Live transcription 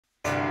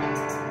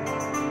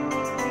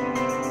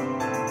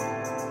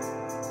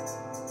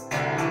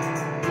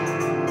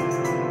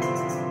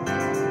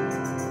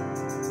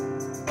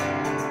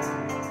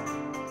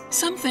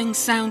things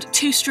sound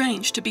too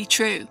strange to be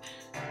true,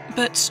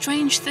 but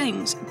strange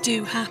things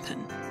do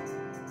happen.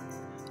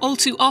 All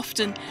too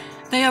often,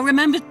 they are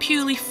remembered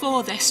purely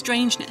for their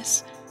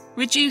strangeness,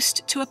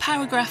 reduced to a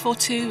paragraph or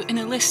two in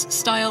a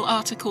list-style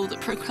article that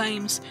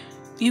proclaims,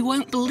 "You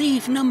won't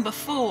believe number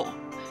 4."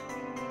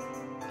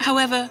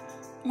 However,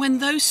 when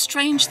those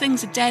strange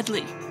things are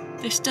deadly,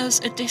 this does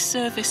a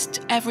disservice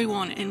to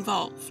everyone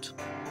involved.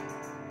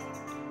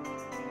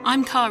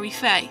 I'm Kari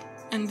Faye,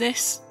 and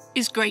this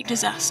is Great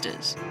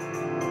Disasters.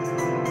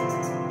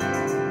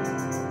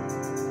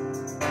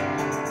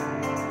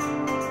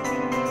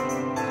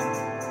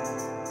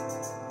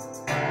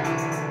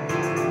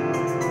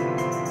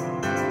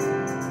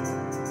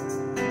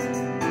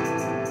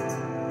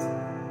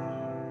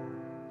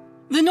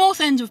 The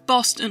north end of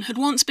Boston had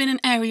once been an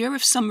area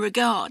of some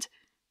regard.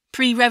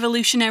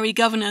 Pre-revolutionary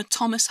Governor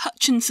Thomas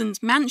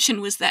Hutchinson's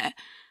mansion was there,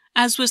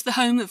 as was the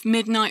home of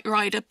midnight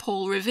rider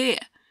Paul Revere.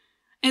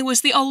 It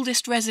was the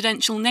oldest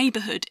residential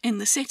neighbourhood in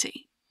the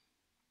city.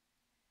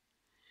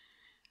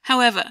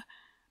 However,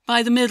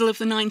 by the middle of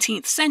the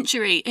 19th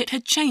century, it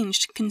had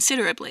changed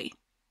considerably.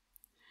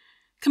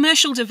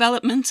 Commercial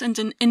development and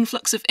an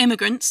influx of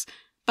immigrants,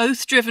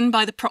 both driven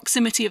by the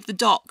proximity of the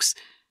docks,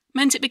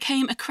 meant it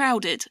became a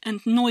crowded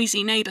and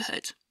noisy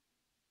neighbourhood.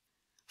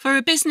 For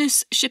a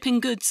business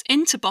shipping goods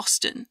into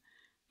Boston,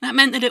 that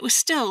meant that it was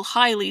still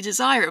highly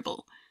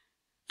desirable,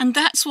 and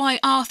that's why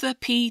Arthur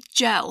P.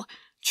 Gell,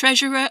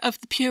 treasurer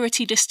of the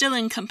Purity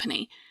Distilling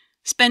Company,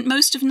 spent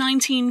most of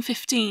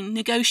 1915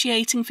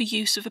 negotiating for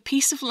use of a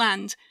piece of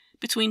land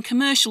between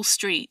Commercial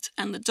Street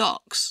and the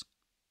docks.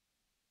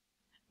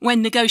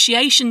 When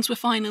negotiations were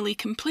finally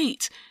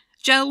complete,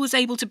 Gell was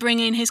able to bring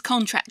in his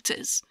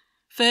contractors.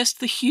 First,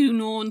 the Hugh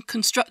Norn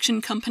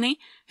Construction Company,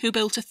 who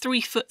built a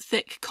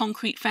 3-foot-thick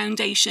concrete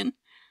foundation,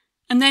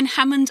 and then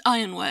Hammond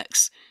Iron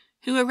Works,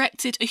 who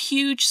erected a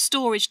huge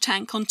storage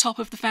tank on top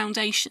of the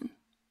foundation.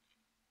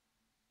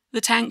 The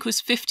tank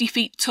was 50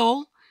 feet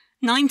tall,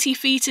 90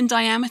 feet in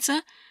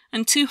diameter,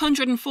 and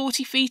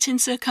 240 feet in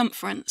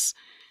circumference,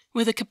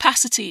 with a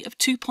capacity of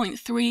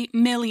 2.3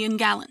 million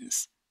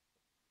gallons.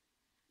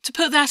 To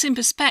put that in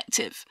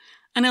perspective,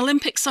 an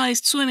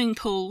Olympic-sized swimming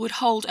pool would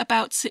hold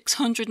about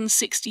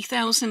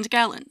 660,000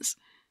 gallons,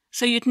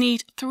 so you'd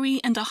need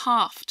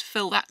 3.5 to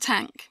fill that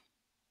tank.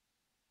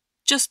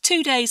 Just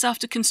 2 days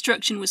after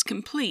construction was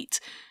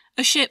complete,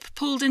 a ship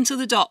pulled into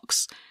the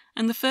docks,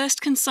 and the first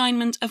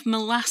consignment of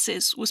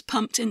molasses was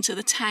pumped into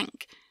the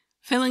tank,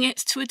 filling it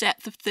to a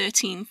depth of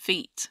 13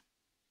 feet.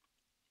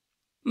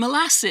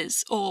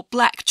 Molasses, or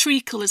black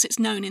treacle as it's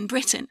known in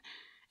Britain,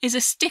 is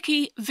a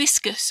sticky,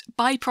 viscous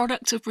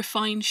byproduct of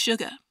refined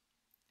sugar.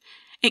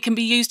 It can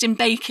be used in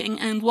baking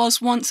and was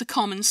once a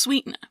common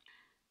sweetener.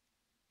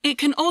 It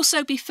can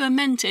also be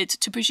fermented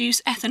to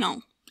produce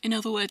ethanol, in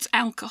other words,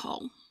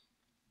 alcohol.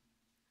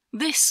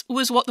 This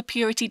was what the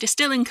Purity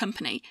Distilling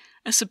Company,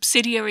 a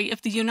subsidiary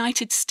of the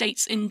United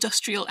States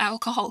Industrial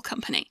Alcohol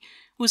Company,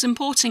 was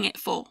importing it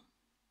for.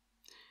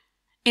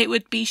 It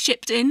would be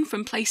shipped in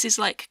from places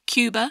like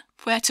Cuba,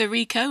 Puerto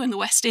Rico and the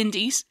West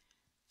Indies,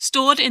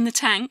 stored in the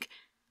tank,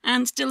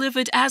 and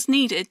delivered as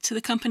needed to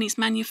the company's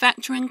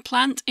manufacturing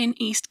plant in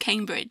East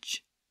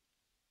Cambridge.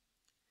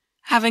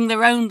 Having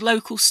their own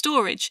local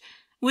storage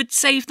would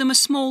save them a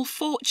small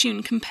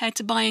fortune compared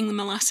to buying the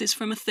molasses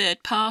from a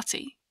third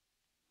party.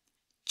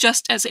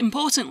 Just as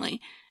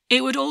importantly,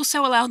 it would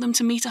also allow them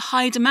to meet a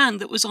high demand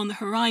that was on the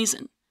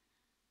horizon.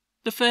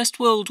 The First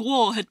World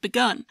War had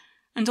begun,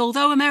 and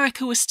although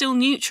America was still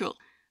neutral,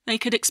 they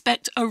could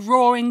expect a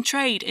roaring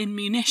trade in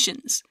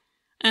munitions,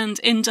 and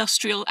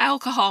industrial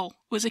alcohol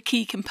was a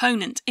key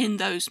component in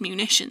those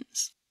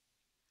munitions.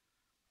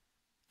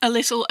 A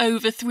little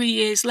over 3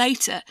 years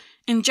later,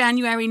 in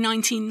January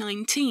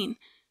 1919,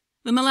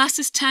 the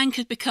molasses tank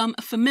had become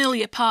a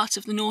familiar part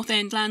of the North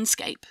End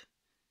landscape.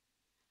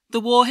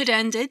 The war had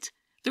ended,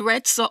 the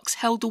Red Sox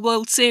held the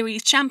World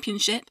Series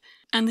championship,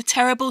 and the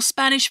terrible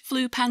Spanish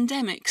flu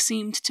pandemic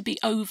seemed to be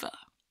over.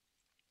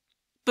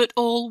 But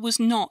all was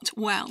not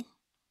well.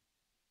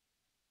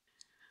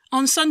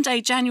 On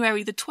Sunday,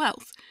 January the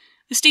 12th,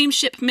 the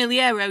steamship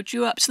Miliero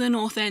drew up to the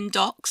North End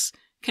docks,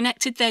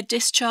 connected their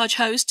discharge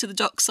hose to the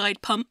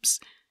dockside pumps,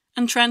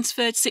 and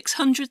transferred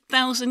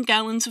 600,000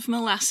 gallons of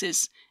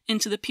molasses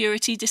into the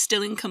Purity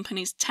Distilling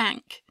Company's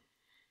tank.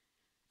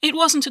 It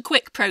wasn't a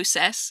quick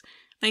process.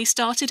 They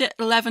started at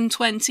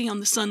 11:20 on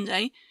the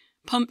Sunday,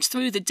 pumped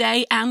through the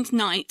day and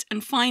night,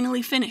 and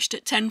finally finished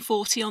at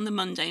 10:40 on the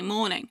Monday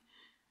morning.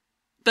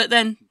 But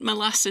then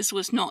molasses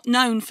was not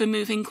known for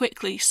moving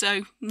quickly,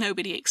 so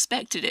nobody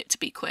expected it to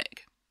be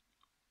quick.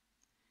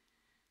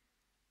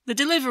 The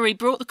delivery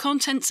brought the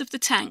contents of the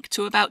tank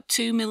to about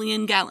 2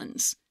 million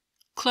gallons,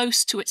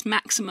 close to its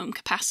maximum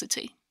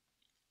capacity.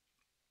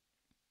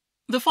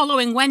 The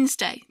following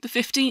Wednesday, the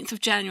 15th of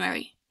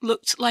January,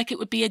 looked like it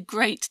would be a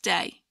great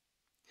day.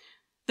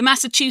 The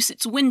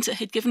Massachusetts winter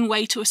had given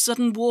way to a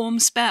sudden warm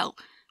spell,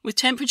 with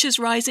temperatures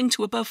rising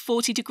to above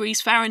 40 degrees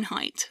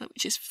Fahrenheit,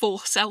 which is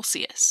 4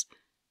 Celsius.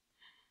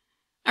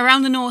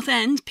 Around the North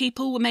End,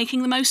 people were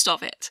making the most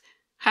of it,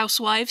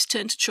 housewives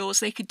turned to chores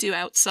they could do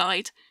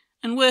outside,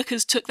 and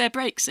workers took their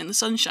breaks in the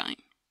sunshine.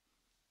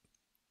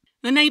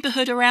 The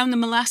neighbourhood around the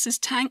molasses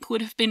tank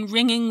would have been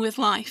ringing with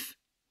life.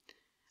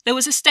 There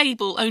was a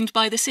stable owned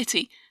by the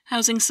city,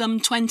 housing some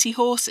 20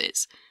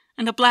 horses,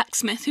 and a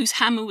blacksmith whose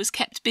hammer was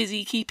kept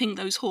busy keeping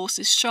those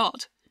horses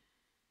shod.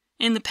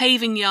 In the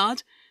paving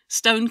yard,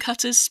 stone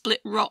cutters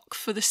split rock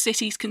for the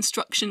city's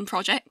construction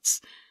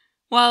projects,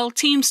 while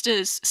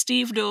teamsters,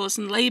 stevedores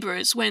and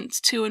labourers went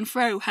to and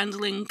fro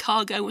handling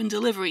cargo and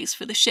deliveries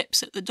for the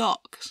ships at the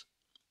docks.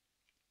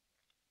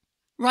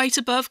 Right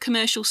above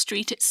Commercial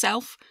Street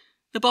itself,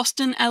 the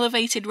Boston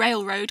Elevated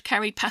Railroad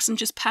carried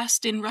passengers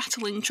past in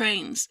rattling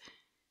trains,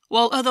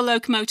 while other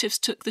locomotives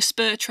took the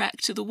spur track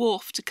to the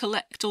wharf to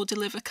collect or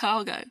deliver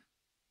cargo.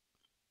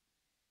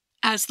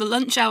 As the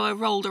lunch hour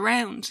rolled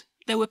around,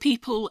 there were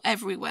people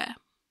everywhere.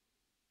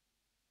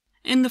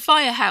 In the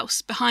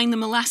firehouse behind the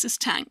molasses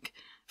tank,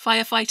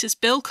 firefighters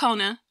Bill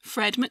Connor,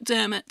 Fred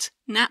McDermott,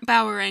 Nat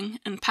Bowering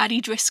and Paddy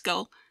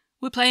Driscoll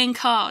were playing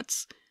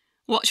cards,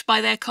 watched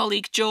by their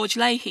colleague George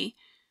Leahy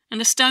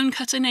and a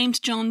stonecutter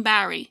named John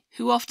Barry,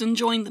 who often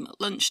joined them at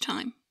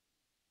lunchtime.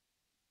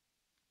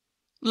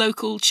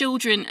 Local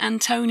children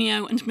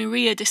Antonio and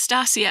Maria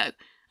D'Estasio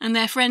and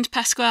their friend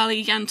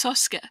Pasquale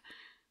Jantosca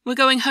were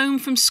going home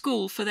from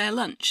school for their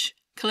lunch,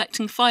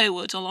 collecting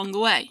firewood along the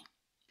way.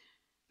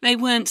 They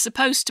weren't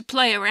supposed to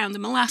play around the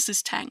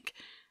molasses tank,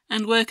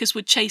 and workers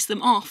would chase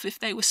them off if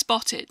they were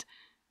spotted,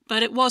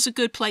 but it was a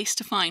good place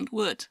to find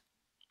wood.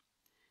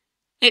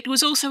 It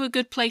was also a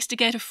good place to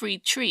get a free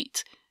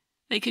treat.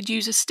 They could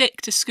use a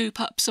stick to scoop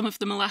up some of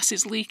the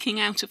molasses leaking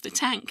out of the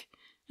tank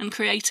and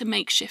create a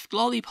makeshift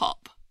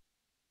lollipop.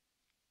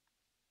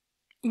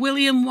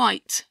 William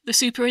White, the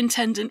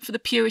superintendent for the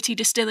Purity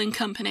Distilling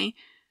Company,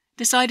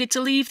 decided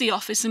to leave the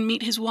office and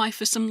meet his wife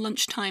for some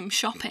lunchtime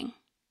shopping.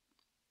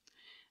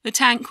 The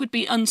tank would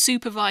be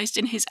unsupervised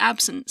in his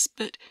absence,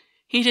 but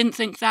he didn't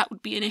think that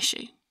would be an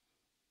issue.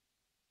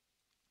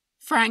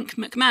 Frank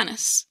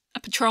McManus, a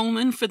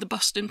patrolman for the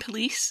Boston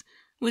Police,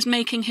 was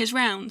making his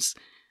rounds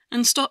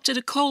and stopped at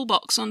a call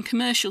box on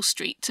Commercial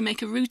Street to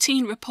make a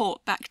routine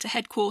report back to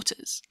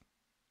headquarters.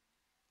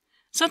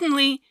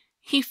 Suddenly,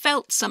 he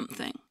felt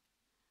something.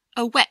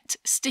 A wet,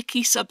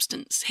 sticky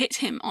substance hit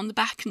him on the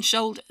back and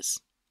shoulders.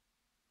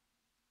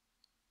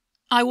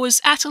 I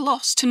was at a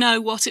loss to know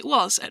what it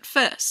was at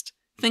first,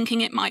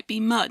 thinking it might be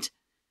mud,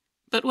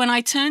 but when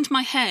I turned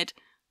my head,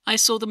 I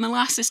saw the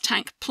molasses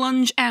tank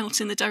plunge out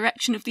in the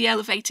direction of the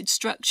elevated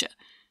structure,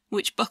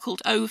 which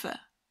buckled over.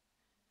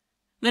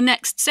 The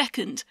next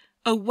second,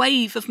 a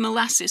wave of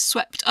molasses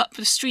swept up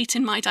the street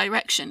in my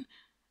direction,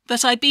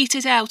 but I beat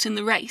it out in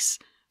the race,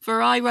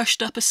 for I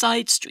rushed up a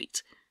side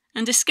street,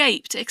 and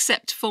escaped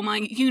except for my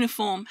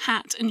uniform,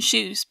 hat and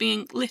shoes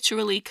being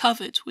literally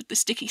covered with the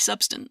sticky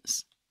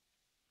substance.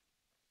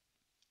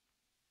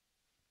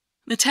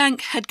 The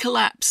tank had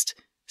collapsed,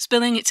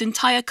 spilling its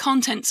entire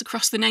contents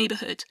across the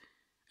neighbourhood,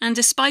 and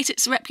despite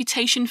its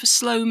reputation for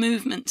slow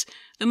movement,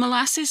 the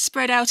molasses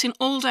spread out in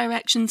all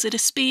directions at a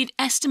speed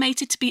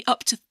estimated to be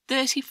up to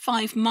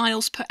 35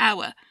 miles per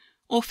hour,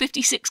 or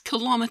 56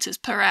 kilometres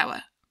per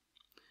hour.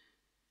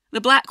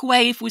 The black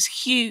wave was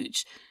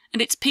huge,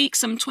 and its peak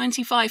some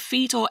 25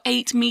 feet or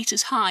 8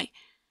 metres high,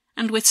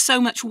 and with so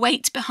much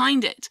weight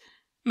behind it,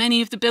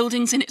 many of the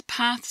buildings in its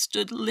path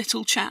stood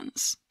little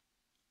chance.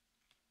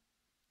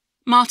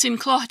 Martin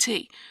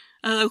Cloherty,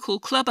 a local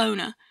club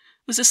owner,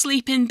 was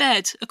asleep in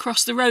bed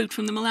across the road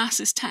from the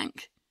molasses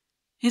tank.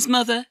 His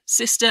mother,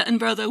 sister and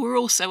brother were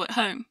also at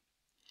home.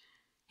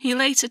 He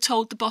later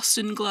told the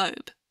Boston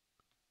Globe,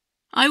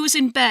 "I was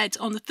in bed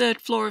on the 3rd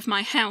floor of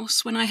my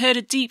house when I heard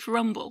a deep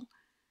rumble.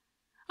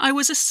 I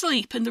was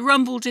asleep and the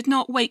rumble did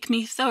not wake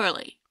me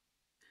thoroughly.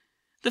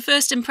 The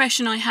first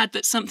impression I had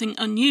that something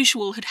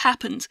unusual had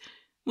happened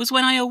was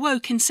when I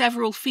awoke in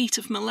several feet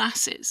of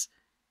molasses.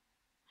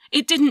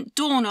 It didn't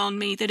dawn on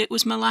me that it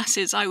was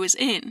molasses I was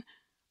in.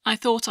 I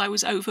thought I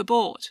was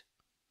overboard.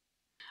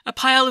 A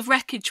pile of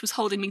wreckage was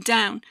holding me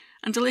down,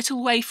 and a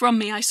little way from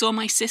me I saw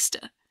my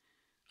sister.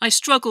 I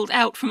struggled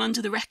out from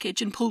under the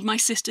wreckage and pulled my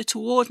sister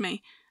toward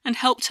me and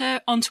helped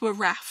her onto a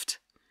raft.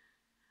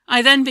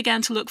 I then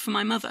began to look for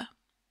my mother.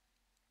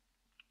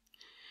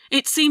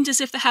 It seemed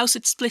as if the house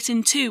had split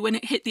in two when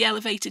it hit the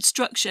elevated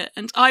structure,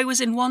 and I was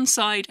in one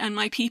side and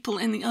my people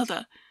in the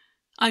other.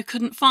 I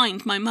couldn't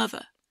find my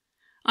mother.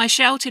 I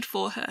shouted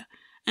for her,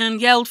 and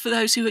yelled for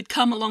those who had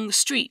come along the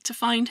street to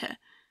find her,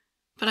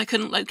 but I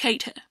couldn't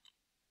locate her.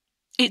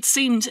 It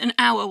seemed an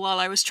hour while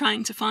I was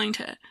trying to find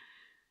her,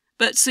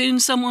 but soon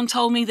someone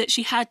told me that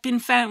she had been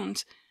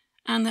found,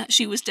 and that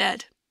she was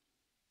dead.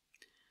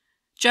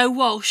 Joe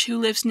Walsh, who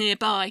lives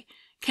nearby,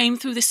 came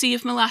through the sea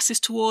of molasses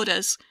toward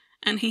us,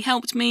 and he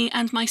helped me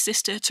and my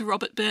sister to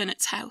Robert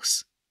Burnett's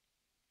house.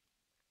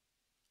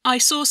 I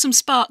saw some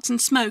sparks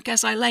and smoke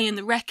as I lay in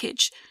the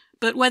wreckage,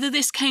 but whether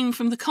this came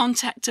from the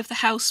contact of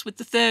the house with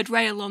the 3rd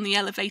rail on the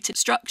elevated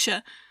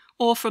structure,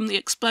 or from the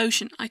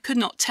explosion, I could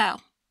not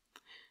tell.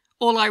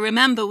 All I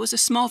remember was a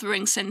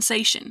smothering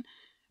sensation,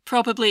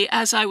 probably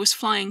as I was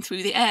flying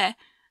through the air,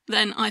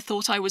 Then I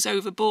thought I was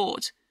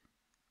overboard.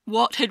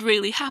 What had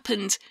really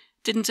happened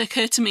didn't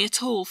occur to me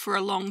at all for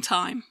a long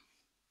time.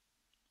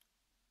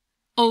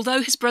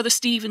 Although his brother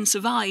Stephen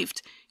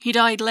survived, he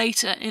died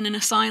later in an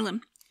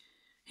asylum.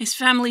 His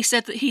family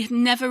said that he had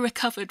never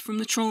recovered from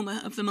the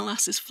trauma of the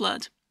Molasses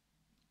Flood.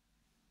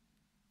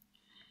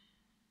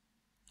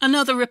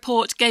 Another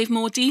report gave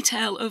more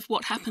detail of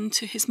what happened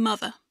to his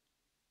mother.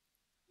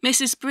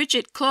 Mrs.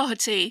 Bridget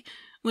Cloherty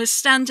was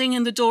standing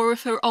in the door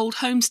of her old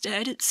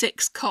homestead at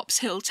 6 Cops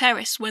Hill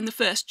Terrace when the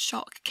first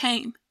shock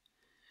came.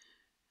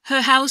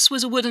 Her house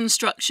was a wooden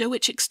structure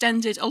which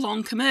extended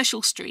along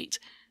Commercial Street,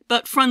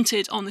 but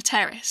fronted on the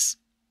terrace.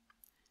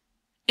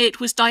 It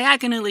was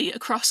diagonally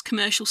across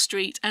Commercial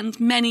Street and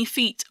many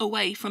feet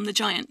away from the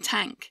giant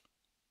tank.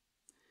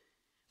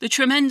 The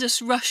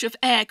tremendous rush of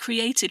air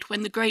created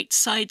when the great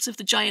sides of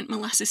the giant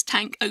molasses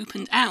tank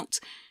opened out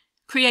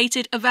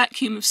created a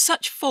vacuum of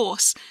such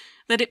force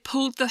that it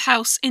pulled the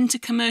house into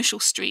Commercial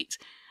Street,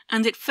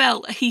 and it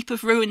fell a heap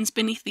of ruins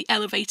beneath the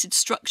elevated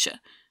structure,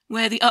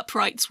 where the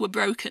uprights were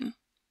broken.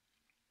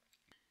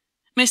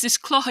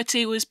 Mrs.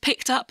 Cloherty was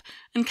picked up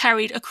and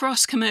carried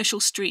across Commercial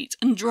Street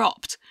and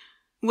dropped,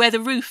 where the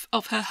roof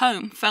of her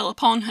home fell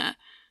upon her,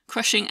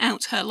 crushing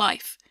out her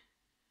life.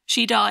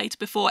 She died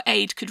before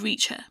aid could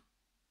reach her.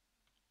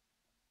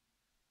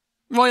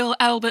 Royal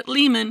Albert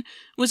Lehman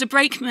was a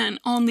brakeman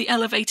on the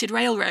elevated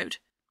railroad.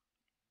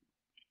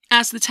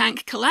 As the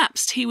tank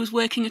collapsed, he was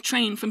working a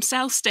train from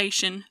South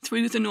Station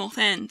through the North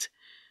End.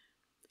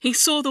 He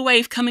saw the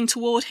wave coming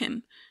toward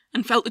him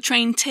and felt the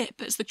train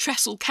tip as the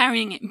trestle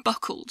carrying it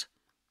buckled.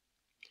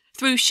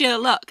 Through sheer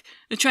luck,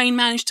 the train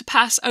managed to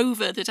pass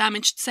over the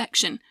damaged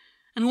section,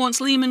 and once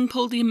Lehman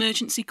pulled the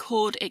emergency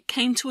cord, it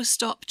came to a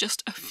stop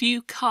just a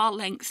few car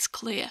lengths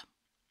clear.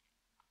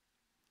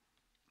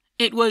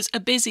 It was a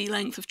busy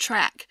length of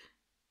track.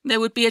 There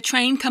would be a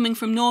train coming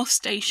from North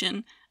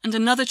Station and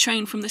another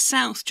train from the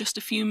south just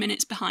a few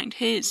minutes behind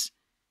his.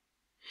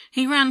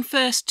 He ran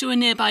first to a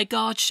nearby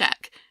guard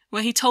shack,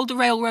 where he told the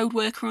railroad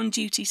worker on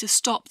duty to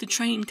stop the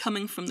train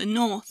coming from the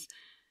north,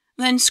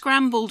 then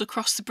scrambled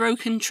across the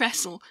broken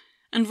trestle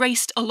and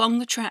raced along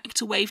the track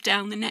to wave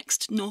down the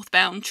next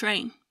northbound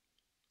train.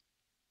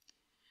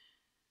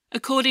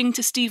 According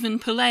to Stephen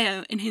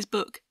Puleo in his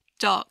book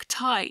Dark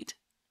Tide,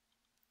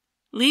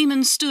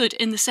 Lehman stood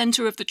in the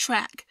centre of the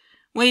track,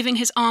 waving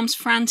his arms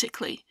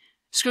frantically,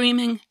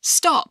 screaming,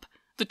 "Stop!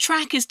 The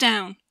track is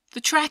down! The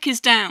track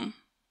is down!"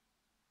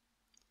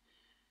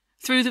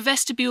 Through the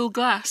vestibule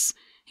glass,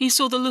 he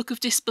saw the look of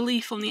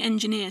disbelief on the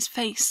engineer's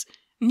face,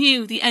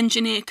 knew the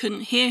engineer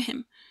couldn't hear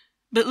him,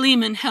 but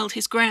Lehman held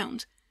his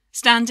ground,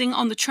 standing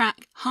on the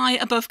track high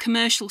above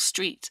Commercial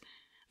Street,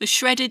 the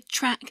shredded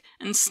track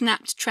and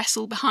snapped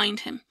trestle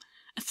behind him,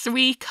 a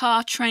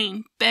 3-car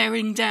train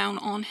bearing down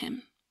on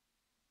him.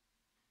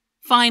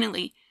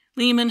 Finally,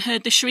 Lehman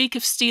heard the shriek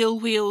of steel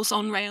wheels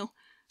on rail,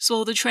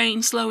 saw the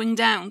train slowing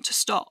down to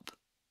stop.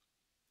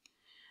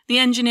 The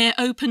engineer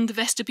opened the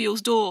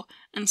vestibule's door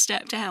and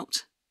stepped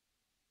out.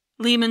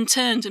 Lehman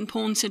turned and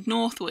pointed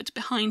northward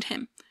behind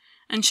him,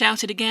 and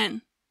shouted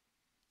again,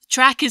 "The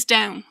track is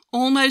down,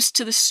 almost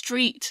to the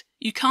street.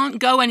 You can't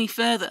go any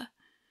further.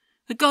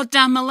 The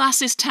goddamn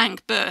molasses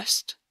tank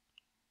burst."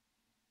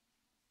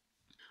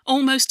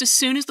 Almost as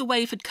soon as the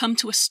wave had come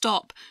to a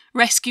stop,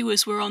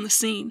 rescuers were on the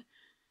scene.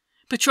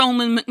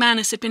 Patrolman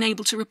McManus had been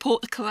able to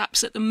report the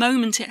collapse at the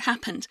moment it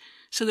happened,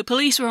 so the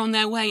police were on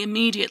their way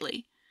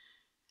immediately.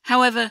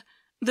 However,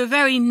 the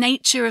very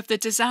nature of the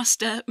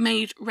disaster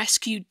made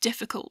rescue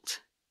difficult.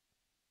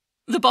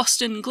 The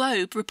Boston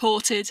Globe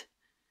reported,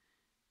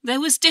 "There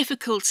was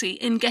difficulty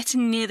in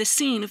getting near the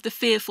scene of the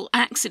fearful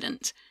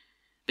accident,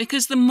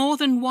 because the more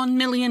than 1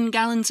 million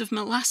gallons of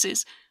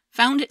molasses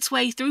found its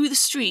way through the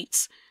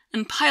streets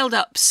and piled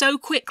up so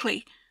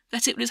quickly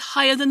that it was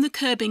higher than the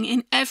curbing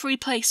in every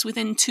place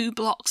within 2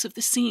 blocks of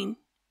the scene.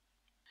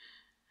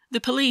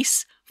 The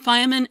police,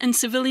 firemen and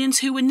civilians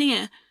who were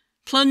near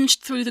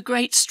plunged through the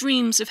great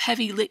streams of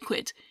heavy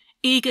liquid,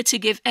 eager to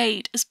give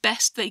aid as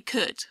best they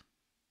could.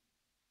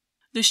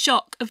 The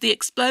shock of the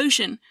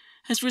explosion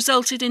has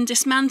resulted in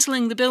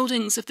dismantling the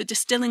buildings of the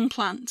distilling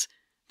plant,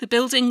 the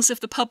buildings of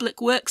the Public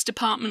Works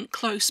Department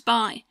close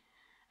by,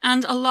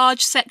 and a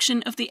large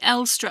section of the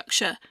L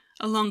structure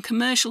along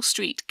Commercial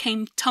Street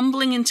came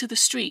tumbling into the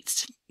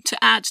streets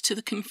to add to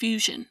the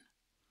confusion.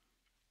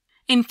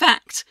 In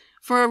fact,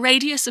 for a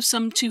radius of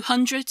some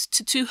 200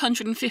 to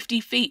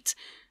 250 feet,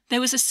 there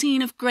was a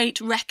scene of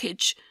great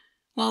wreckage,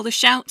 while the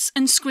shouts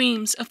and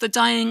screams of the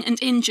dying and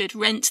injured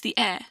rent the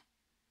air.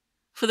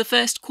 For the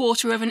first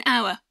quarter of an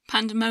hour,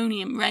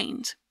 pandemonium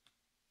reigned.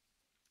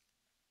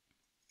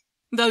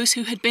 Those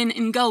who had been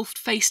engulfed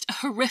faced a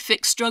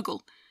horrific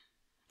struggle.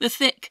 The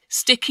thick,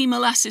 sticky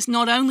molasses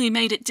not only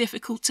made it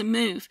difficult to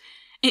move,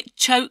 it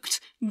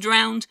choked,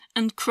 drowned,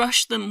 and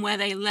crushed them where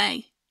they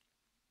lay.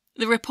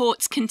 The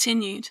reports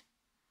continued.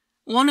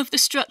 One of the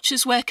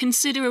structures where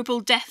considerable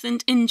death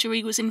and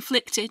injury was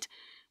inflicted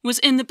was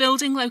in the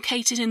building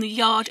located in the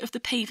yard of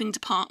the paving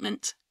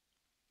department.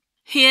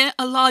 Here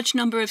a large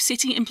number of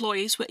city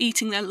employees were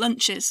eating their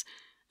lunches,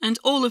 and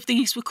all of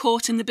these were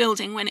caught in the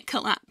building when it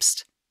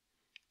collapsed.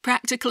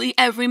 Practically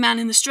every man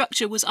in the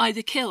structure was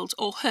either killed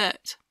or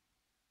hurt.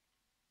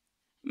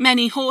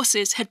 Many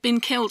horses had been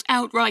killed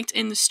outright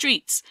in the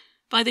streets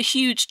by the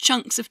huge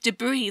chunks of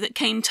debris that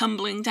came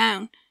tumbling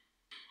down,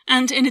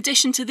 and in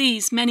addition to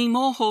these, many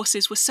more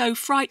horses were so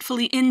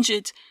frightfully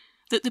injured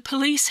that the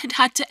police had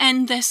had to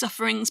end their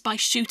sufferings by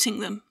shooting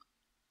them.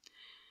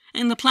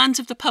 In the plant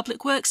of the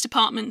Public Works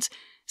Department,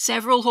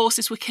 several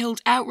horses were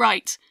killed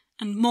outright,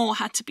 and more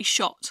had to be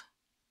shot.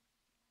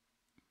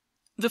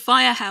 The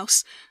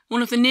firehouse,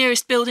 one of the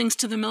nearest buildings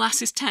to the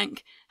molasses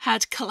tank,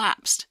 had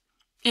collapsed.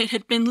 It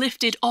had been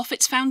lifted off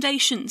its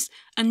foundations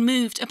and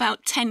moved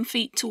about 10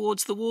 feet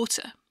towards the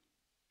water.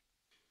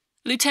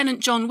 Lieutenant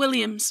John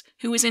Williams,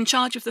 who was in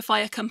charge of the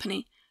fire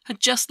company, had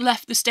just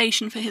left the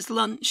station for his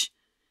lunch.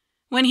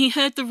 When he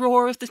heard the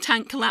roar of the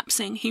tank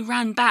collapsing, he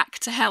ran back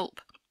to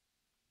help.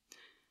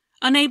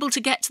 Unable to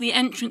get to the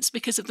entrance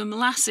because of the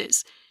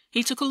molasses,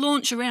 he took a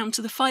launch around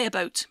to the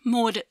fireboat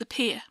moored at the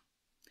pier.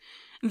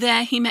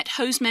 There he met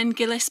hosemen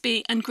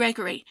Gillespie and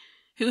Gregory,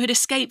 who had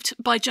escaped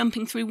by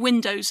jumping through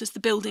windows as the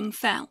building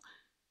fell,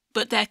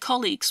 but their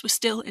colleagues were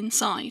still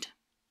inside.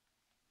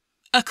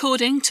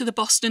 According to the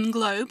Boston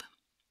Globe,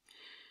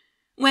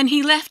 when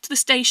he left the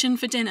station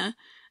for dinner,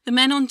 the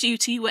men on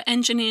duty were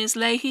engineers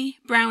Leahy,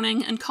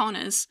 Browning and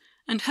Connors,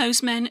 and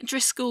hosemen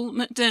Driscoll,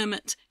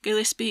 McDermott,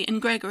 Gillespie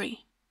and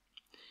Gregory.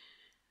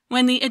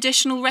 When the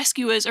additional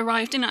rescuers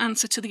arrived in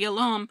answer to the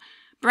alarm,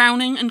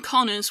 Browning and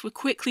Connors were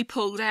quickly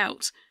pulled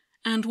out,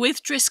 and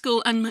with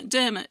Driscoll and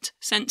McDermott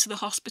sent to the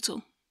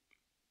hospital.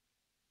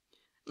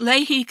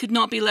 Leahy could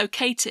not be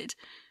located,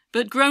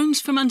 but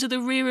groans from under the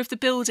rear of the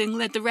building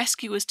led the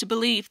rescuers to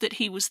believe that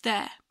he was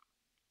there.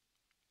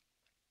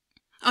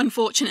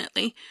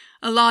 Unfortunately,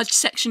 a large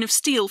section of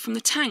steel from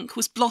the tank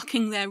was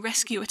blocking their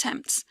rescue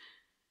attempts.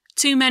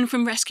 2 men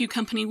from Rescue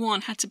Company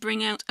 1 had to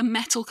bring out a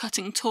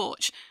metal-cutting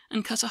torch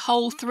and cut a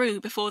hole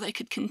through before they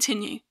could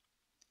continue.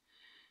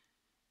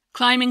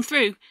 Climbing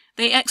through,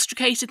 they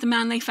extricated the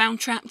man they found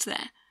trapped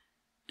there,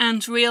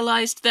 and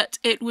realised that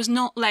it was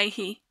not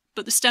Leahy,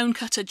 but the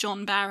stonecutter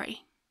John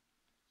Barry.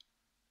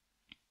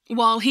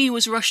 While he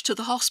was rushed to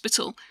the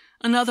hospital,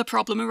 another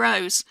problem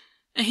arose.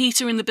 A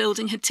heater in the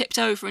building had tipped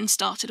over and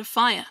started a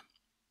fire.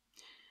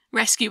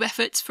 Rescue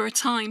efforts for a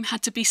time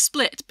had to be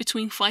split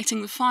between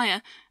fighting the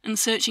fire and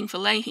searching for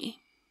Leahy.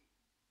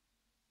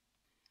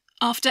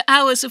 After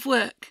hours of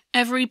work,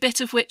 every bit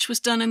of which was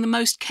done in the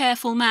most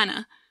careful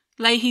manner,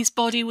 Leahy's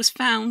body was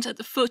found at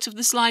the foot of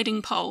the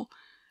sliding pole,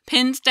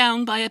 pinned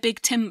down by a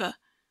big timber,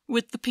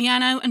 with the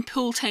piano and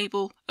pool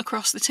table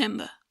across the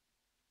timber.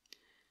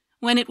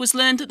 When it was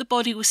learned that the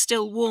body was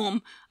still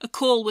warm, a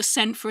call was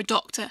sent for a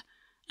doctor,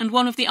 and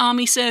one of the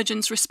army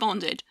surgeons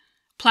responded,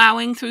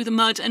 ploughing through the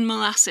mud and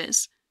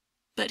molasses,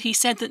 but he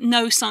said that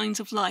no signs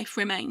of life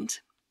remained.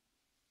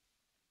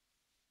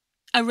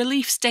 A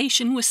relief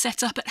station was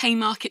set up at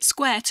Haymarket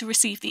Square to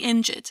receive the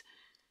injured,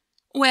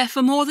 where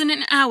for more than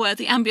an hour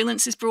the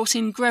ambulances brought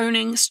in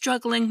groaning,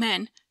 struggling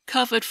men,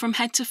 covered from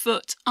head to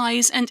foot,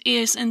 eyes and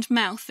ears and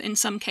mouth in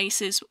some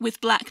cases,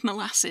 with black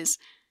molasses,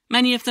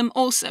 many of them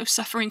also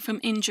suffering from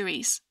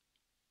injuries.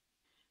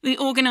 The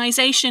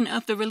organisation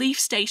of the relief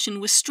station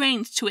was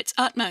strained to its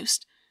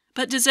utmost,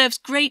 but deserves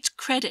great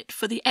credit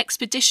for the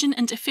expedition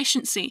and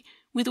efficiency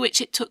with which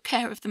it took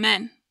care of the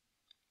men.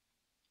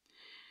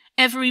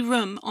 Every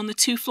room on the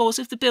 2 floors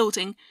of the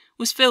building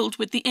was filled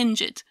with the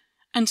injured,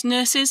 and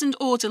nurses and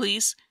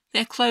orderlies,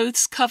 their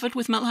clothes covered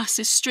with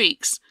molasses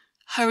streaks,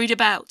 hurried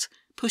about,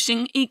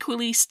 pushing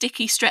equally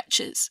sticky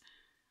stretchers,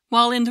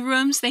 while in the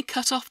rooms they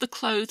cut off the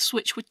clothes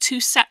which were too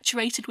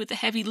saturated with the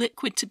heavy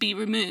liquid to be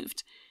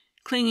removed,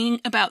 clinging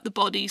about the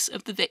bodies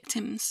of the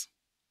victims.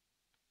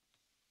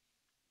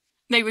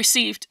 They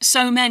received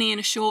so many in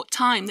a short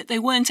time that they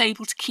weren't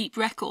able to keep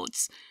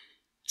records,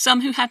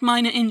 some who had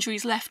minor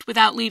injuries left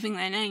without leaving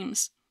their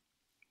names.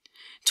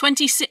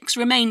 26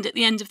 remained at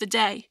the end of the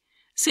day.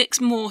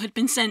 6 more had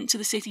been sent to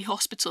the city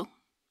hospital.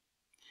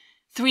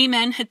 3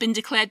 men had been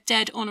declared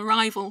dead on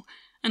arrival,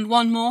 and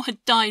 1 more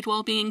had died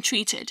while being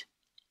treated.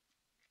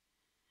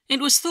 It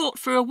was thought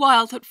for a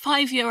while that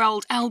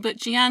 5-year-old Albert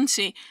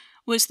Gianti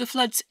was the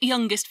flood's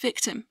youngest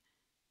victim.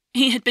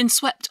 He had been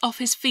swept off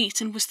his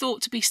feet and was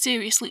thought to be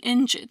seriously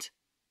injured.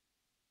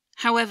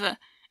 However,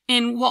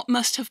 in what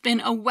must have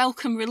been a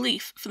welcome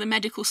relief for the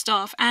medical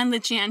staff and the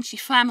Gianti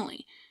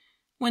family,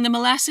 when the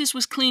molasses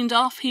was cleaned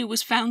off, he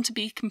was found to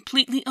be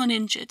completely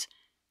uninjured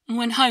and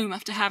went home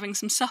after having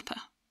some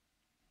supper.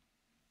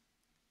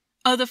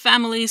 Other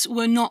families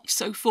were not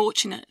so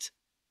fortunate.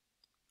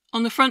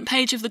 On the front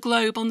page of the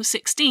Globe on the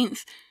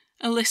 16th,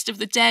 a list of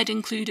the dead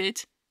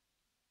included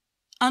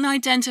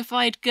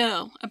unidentified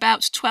girl,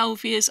 about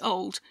 12 years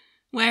old,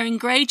 wearing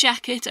grey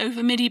jacket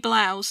over midi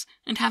blouse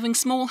and having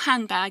small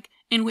handbag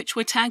in which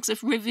were tags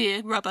of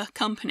Revere Rubber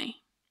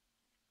Company.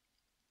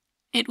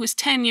 It was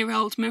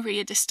 10-year-old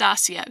Maria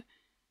D'Estasio,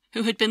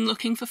 who had been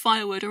looking for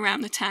firewood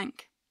around the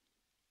tank.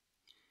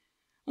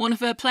 One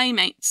of her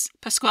playmates,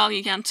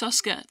 Pasquale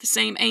Jantosca, the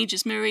same age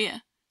as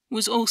Maria,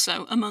 was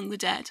also among the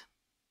dead.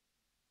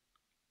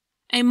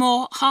 A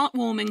more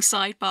heartwarming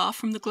sidebar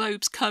from the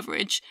Globe's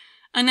coverage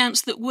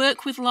announced that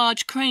work with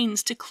large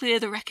cranes to clear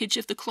the wreckage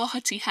of the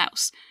Cloherty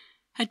house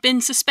had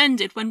been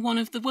suspended when one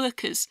of the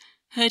workers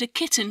heard a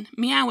kitten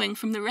meowing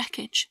from the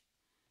wreckage.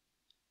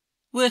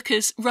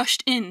 Workers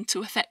rushed in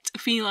to effect a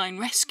feline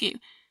rescue,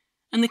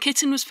 and the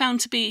kitten was found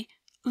to be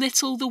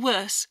little the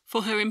worse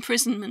for her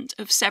imprisonment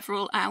of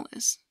several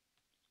hours.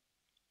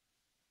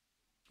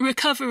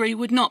 Recovery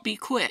would not be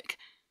quick.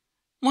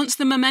 Once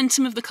the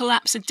momentum of the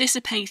collapse had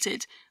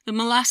dissipated, the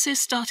molasses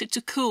started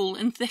to cool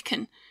and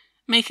thicken,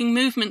 making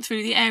movement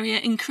through the area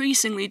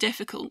increasingly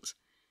difficult.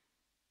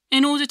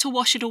 In order to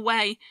wash it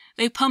away,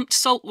 they pumped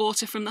salt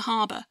water from the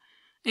harbour.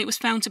 It was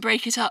found to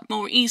break it up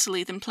more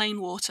easily than plain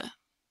water.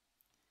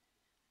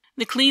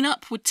 The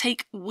clean-up would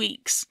take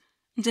weeks,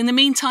 and in the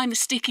meantime the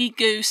sticky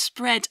goo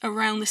spread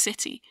around the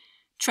city,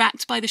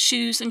 tracked by the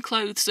shoes and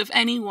clothes of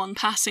anyone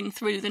passing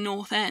through the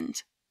North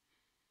End.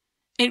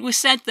 It was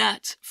said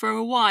that, for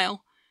a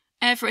while,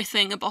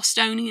 everything a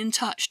Bostonian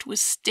touched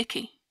was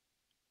sticky.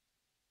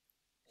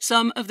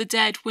 Some of the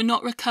dead were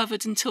not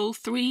recovered until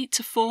 3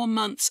 to 4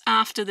 months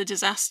after the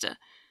disaster,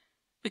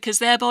 because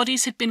their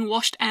bodies had been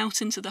washed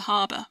out into the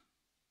harbour.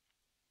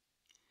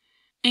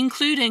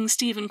 Including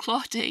Stephen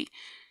Cloherty,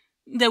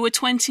 there were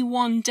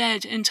 21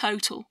 dead in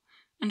total,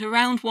 and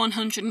around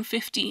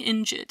 150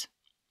 injured.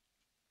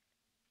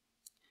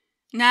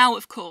 Now,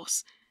 of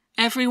course,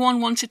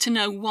 everyone wanted to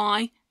know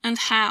why and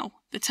how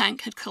the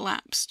tank had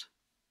collapsed.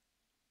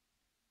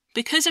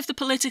 Because of the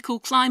political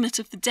climate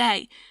of the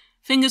day,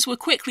 fingers were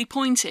quickly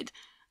pointed,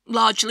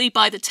 largely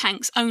by the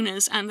tank's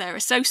owners and their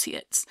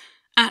associates,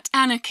 at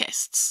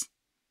anarchists.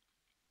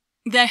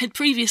 There had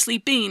previously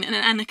been an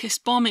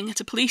anarchist bombing at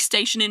a police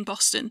station in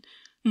Boston,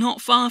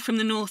 not far from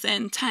the North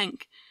End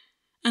tank,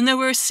 and there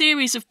were a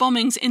series of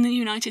bombings in the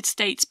United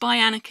States by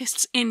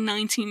anarchists in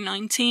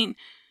 1919,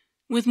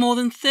 with more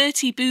than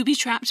 30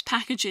 booby-trapped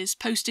packages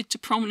posted to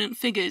prominent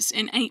figures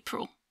in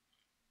April.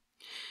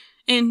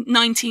 In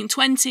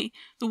 1920,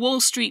 the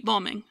Wall Street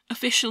bombing,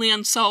 officially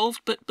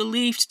unsolved but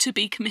believed to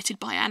be committed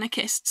by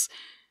anarchists,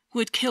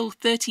 would kill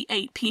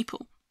 38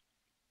 people.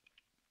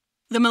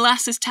 The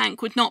molasses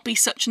tank would not be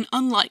such an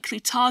unlikely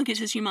target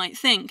as you might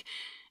think.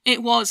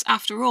 It was,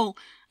 after all,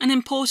 an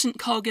important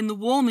cog in the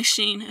war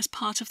machine as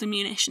part of the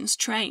munitions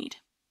trade.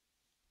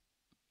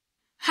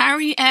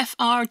 Harry F.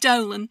 R.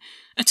 Dolan,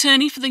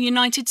 attorney for the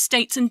United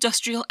States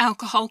Industrial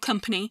Alcohol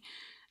Company,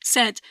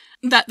 said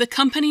that the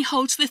company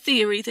holds the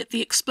theory that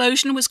the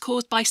explosion was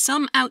caused by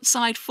some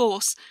outside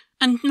force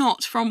and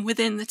not from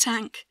within the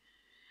tank.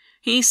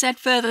 He said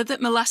further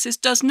that molasses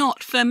does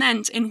not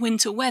ferment in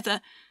winter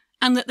weather,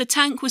 and that the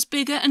tank was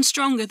bigger and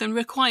stronger than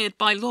required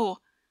by law.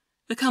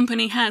 The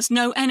company has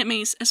no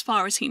enemies as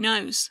far as he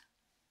knows.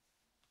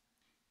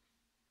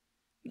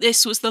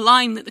 This was the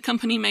line that the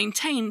company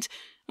maintained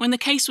when the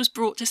case was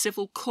brought to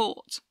civil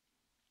court.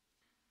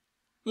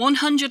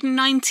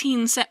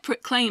 119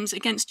 separate claims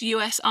against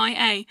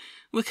USIA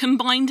were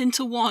combined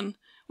into one,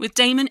 with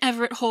Damon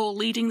Everett Hall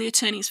leading the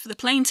attorneys for the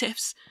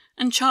plaintiffs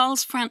and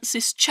Charles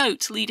Francis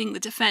Choate leading the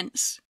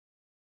defence.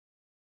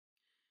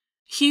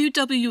 Hugh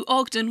W.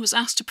 Ogden was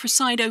asked to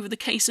preside over the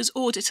case as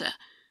auditor,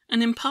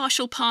 an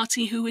impartial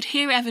party who would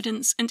hear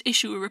evidence and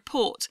issue a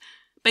report,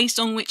 based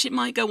on which it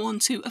might go on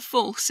to a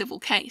full civil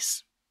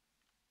case.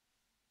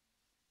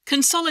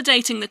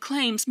 Consolidating the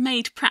claims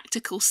made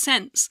practical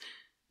sense.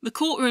 The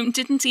courtroom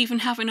didn't even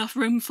have enough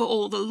room for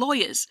all the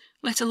lawyers,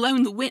 let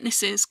alone the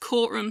witnesses,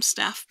 courtroom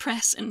staff,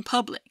 press and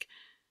public.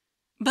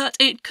 But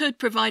it could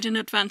provide an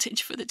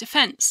advantage for the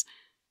defence.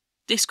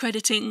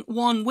 Discrediting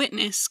one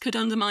witness could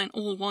undermine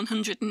all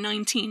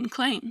 119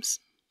 claims.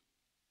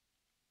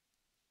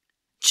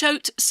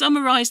 Choate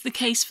summarised the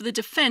case for the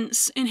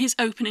defence in his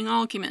opening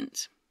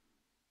argument.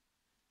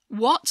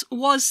 What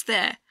was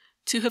there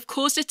to have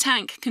caused a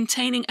tank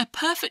containing a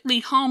perfectly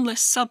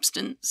harmless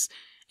substance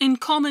in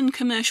common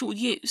commercial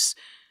use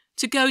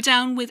to go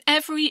down with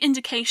every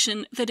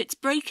indication that its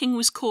breaking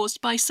was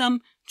caused by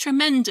some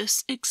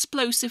tremendous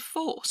explosive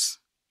force?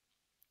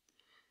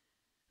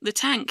 The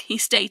tank, he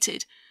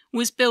stated,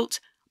 was built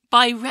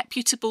by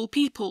reputable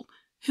people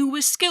who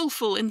were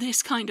skillful in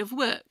this kind of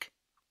work.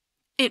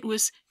 It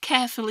was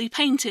carefully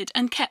painted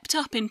and kept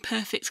up in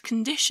perfect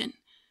condition.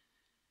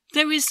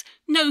 There is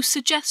no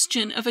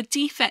suggestion of a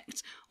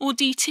defect or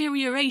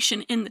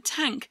deterioration in the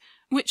tank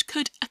which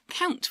could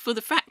account for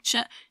the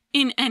fracture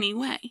in any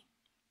way.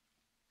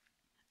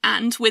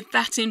 And with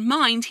that in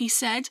mind, he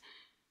said,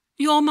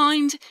 your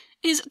mind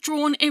is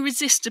drawn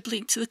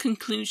irresistibly to the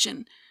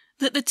conclusion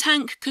that the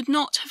tank could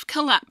not have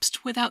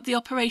collapsed without the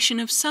operation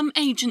of some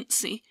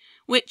agency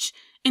which,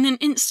 in an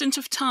instant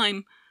of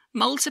time,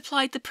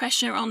 multiplied the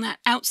pressure on that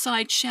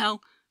outside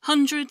shell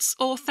hundreds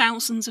or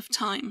thousands of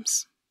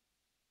times.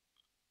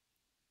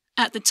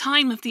 At the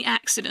time of the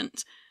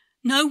accident,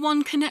 no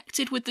one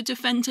connected with the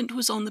defendant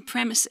was on the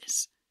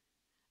premises.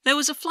 There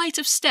was a flight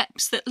of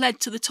steps that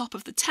led to the top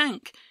of the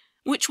tank,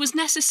 which was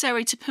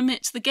necessary to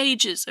permit the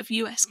gaugers of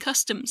US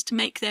Customs to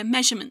make their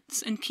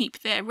measurements and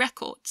keep their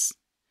records.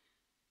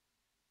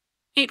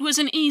 It was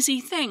an easy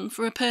thing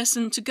for a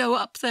person to go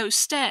up those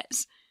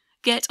stairs,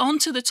 get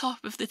onto the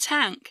top of the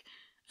tank,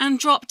 and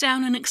drop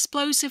down an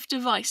explosive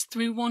device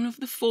through one of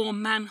the 4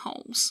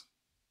 manholes.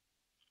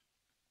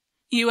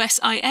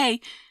 USIA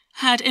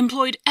had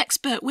employed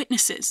expert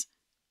witnesses,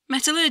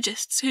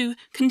 metallurgists who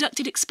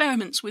conducted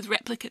experiments with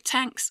replica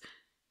tanks,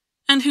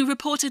 and who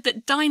reported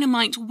that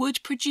dynamite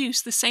would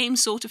produce the same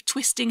sort of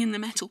twisting in the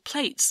metal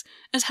plates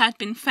as had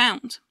been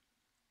found.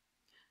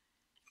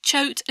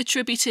 Choate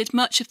attributed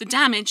much of the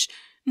damage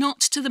not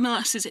to the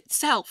molasses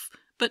itself,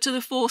 but to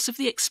the force of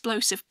the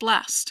explosive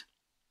blast.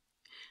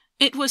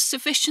 It was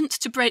sufficient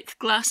to break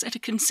glass at a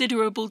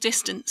considerable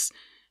distance,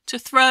 to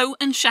throw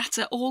and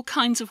shatter all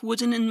kinds of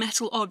wooden and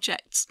metal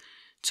objects,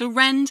 to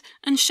rend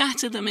and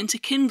shatter them into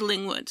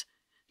kindling wood,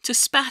 to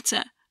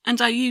spatter,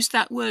 and I use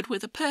that word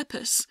with a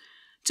purpose,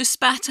 to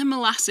spatter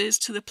molasses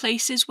to the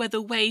places where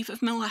the wave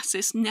of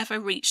molasses never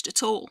reached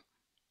at all.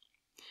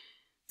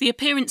 The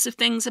appearance of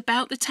things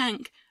about the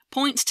tank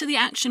points to the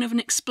action of an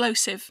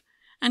explosive,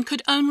 and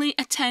could only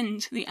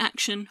attend the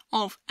action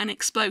of an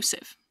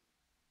explosive.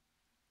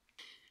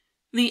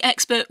 The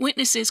expert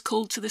witnesses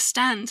called to the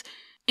stand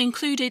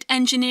included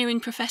engineering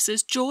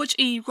professors George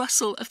E.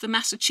 Russell of the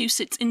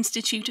Massachusetts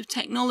Institute of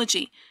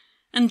Technology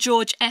and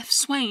George F.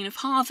 Swain of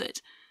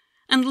Harvard,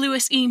 and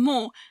Lewis E.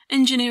 Moore,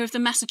 engineer of the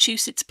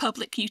Massachusetts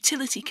Public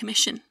Utility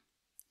Commission.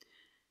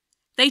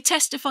 They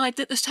testified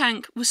that the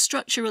tank was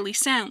structurally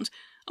sound,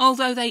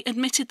 although they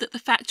admitted that the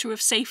factor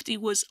of safety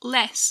was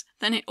less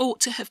than it ought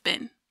to have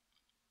been.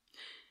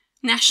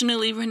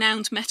 Nationally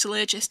renowned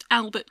metallurgist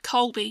Albert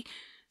Colby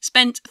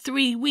spent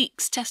 3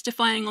 weeks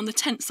testifying on the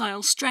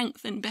tensile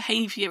strength and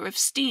behaviour of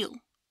steel.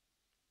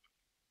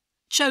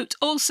 Choate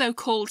also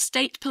called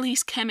State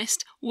Police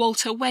chemist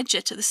Walter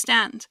Wedger to the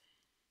stand.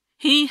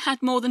 He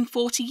had more than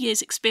 40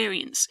 years'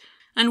 experience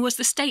and was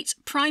the state's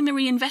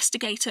primary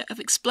investigator of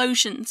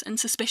explosions and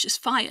suspicious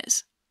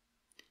fires.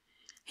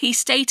 He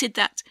stated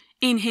that,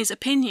 in his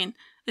opinion,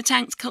 the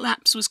tank's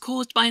collapse was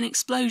caused by an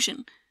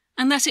explosion,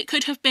 and that it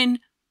could have been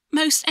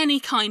most any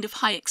kind of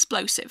high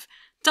explosive,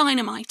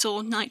 dynamite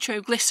or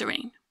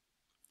nitroglycerine.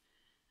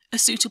 A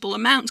suitable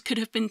amount could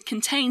have been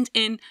contained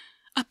in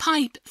a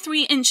pipe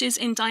 3 inches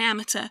in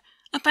diameter,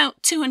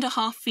 about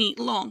 2.5 feet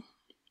long.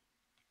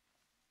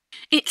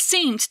 It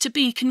seemed to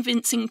be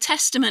convincing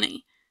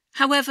testimony.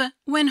 However,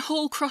 when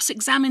Hall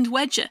cross-examined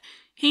Wedger,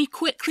 he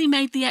quickly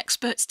made the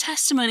expert's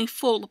testimony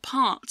fall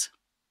apart.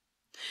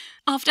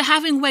 After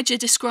having Wedger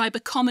describe a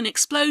common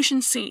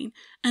explosion scene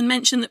and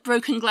mention that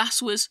broken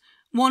glass was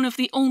one of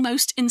the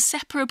almost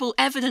inseparable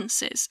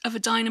evidences of a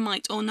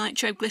dynamite or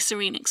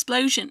nitroglycerine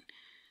explosion,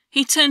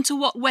 he turned to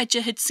what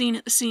Wedger had seen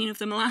at the scene of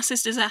the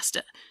molasses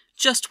disaster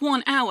just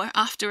 1 hour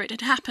after it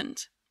had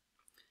happened.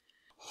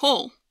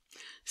 Hall: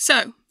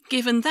 So,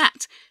 given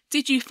that,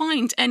 did you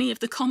find any of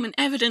the common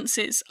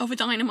evidences of a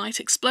dynamite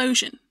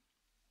explosion?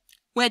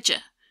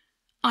 Wedger: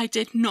 I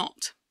did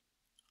not.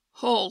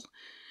 Hall: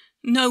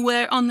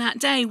 Nowhere on that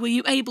day were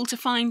you able to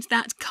find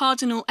that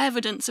cardinal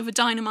evidence of a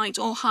dynamite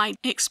or high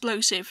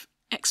explosive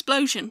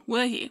explosion,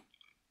 were you?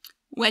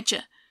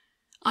 Wedger: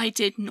 I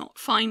did not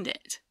find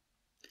it.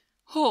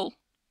 Hall: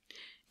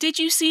 Did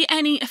you see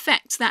any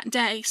effect that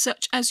day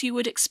such as you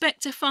would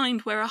expect to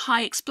find where a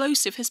high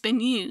explosive has been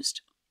used?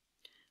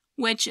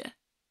 Wedger: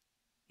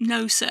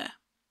 No, sir.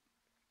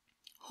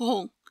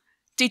 Hall: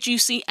 Did you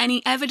see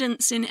any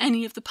evidence in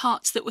any of the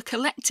parts that were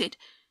collected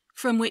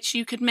from which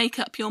you could make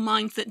up your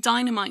mind that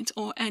dynamite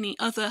or any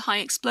other high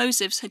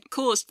explosives had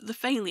caused the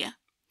failure?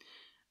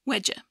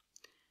 Wedger: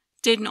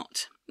 Did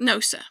not. No,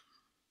 sir.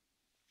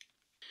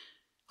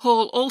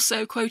 Hall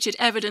also quoted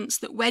evidence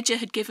that Wedger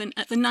had given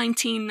at the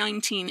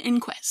 1919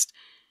 inquest,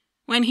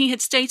 when he had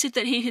stated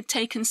that he had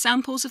taken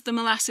samples of the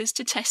molasses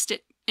to test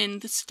it in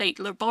the state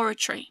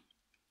laboratory.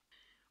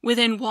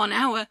 Within 1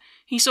 hour,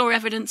 he saw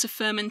evidence of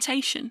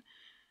fermentation,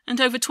 and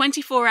over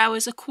 24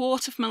 hours a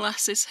quart of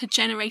molasses had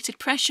generated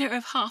pressure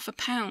of 1/2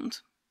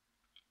 pound.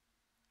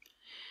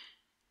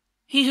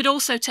 He had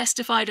also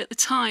testified at the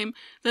time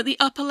that the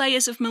upper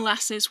layers of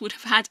molasses would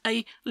have had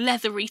a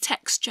leathery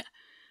texture,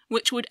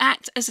 which would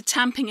act as a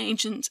tamping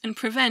agent and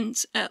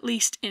prevent, at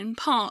least in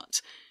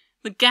part,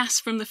 the gas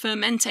from the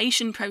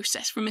fermentation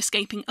process from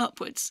escaping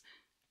upwards,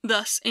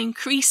 thus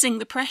increasing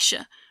the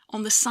pressure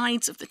on the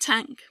sides of the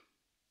tank.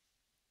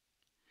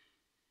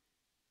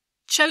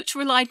 Choate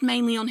relied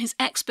mainly on his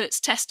expert's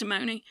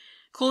testimony,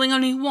 calling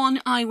only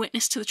one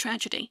eyewitness to the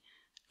tragedy,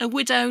 a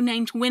widow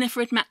named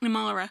Winifred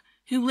McNamara,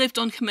 who lived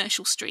on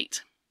Commercial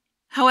Street.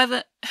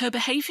 However, her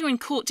behaviour in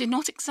court did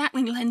not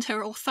exactly lend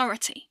her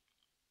authority.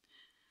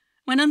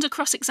 When under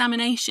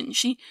cross-examination,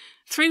 she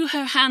threw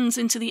her hands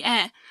into the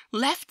air,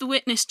 left the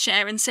witness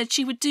chair, and said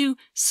she would do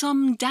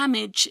some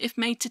damage if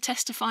made to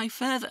testify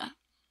further.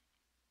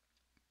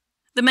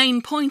 The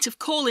main point of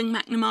calling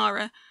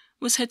McNamara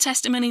was her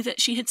testimony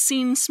that she had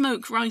seen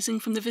smoke rising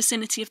from the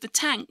vicinity of the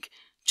tank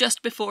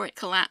just before it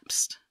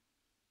collapsed.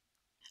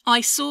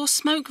 I saw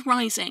smoke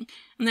rising,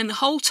 and then the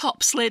whole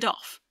top slid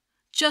off,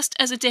 just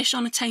as a dish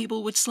on a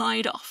table would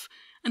slide off,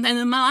 and then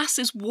the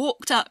molasses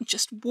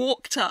just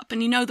walked up,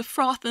 and the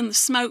froth and the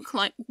smoke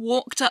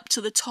walked up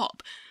to the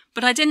top,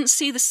 but I didn't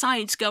see the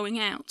sides going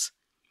out.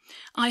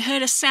 I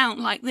heard a sound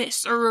like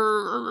this,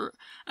 a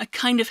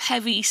kind of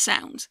heavy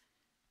sound.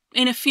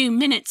 In a few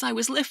minutes I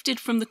was lifted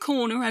from the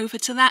corner over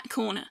to that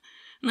corner,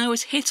 and I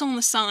was hit on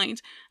the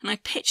side, and I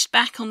pitched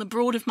back on the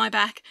broad of my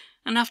back,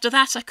 and after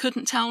that I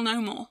couldn't tell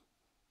no more.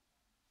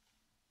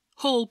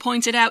 Hall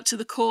pointed out to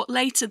the court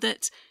later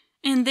that,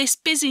 in this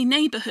busy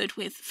neighbourhood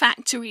with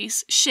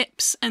factories,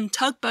 ships and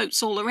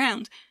tugboats all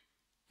around,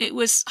 it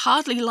was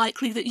hardly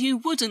likely that you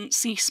wouldn't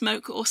see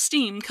smoke or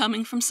steam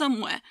coming from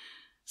somewhere,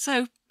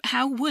 so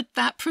how would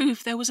that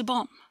prove there was a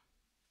bomb?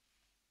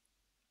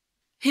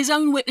 His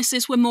own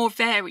witnesses were more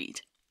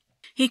varied.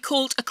 He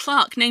called a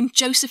clerk named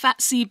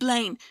Josephat C.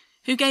 Blaine,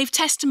 who gave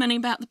testimony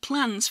about the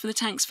plans for the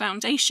tank's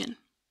foundation.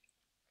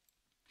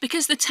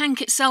 Because the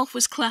tank itself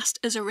was classed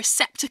as a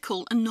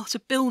receptacle and not a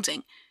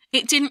building,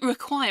 it didn't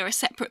require a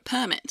separate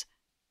permit.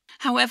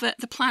 However,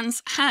 the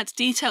plans had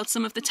detailed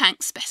some of the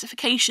tank's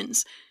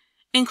specifications,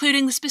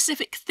 including the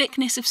specific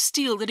thickness of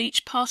steel that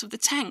each part of the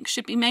tank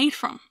should be made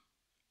from.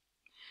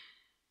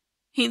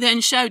 He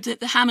then showed that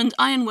the Hammond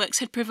Ironworks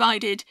had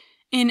provided,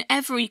 in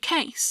every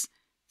case,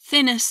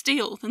 thinner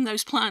steel than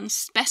those plans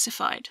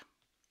specified.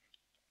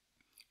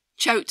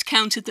 Choate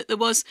countered that there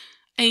was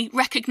a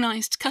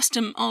recognised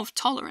custom of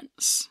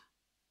tolerance.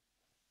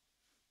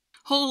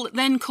 Hall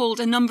then called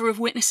a number of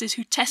witnesses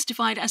who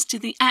testified as to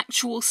the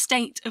actual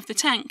state of the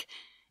tank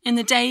in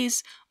the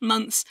days,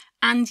 months,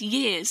 and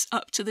years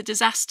up to the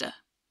disaster.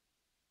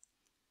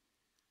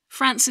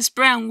 Frances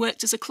Brown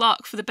worked as a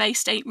clerk for the Bay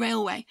State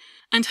Railway,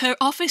 and her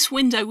office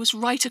window was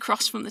right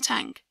across from the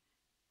tank.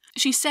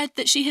 She said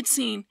that she had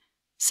seen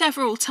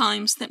several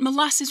times that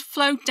molasses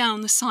flowed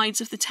down the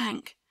sides of the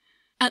tank.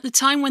 At the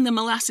time when the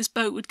molasses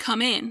boat would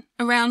come in,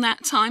 around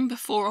that time,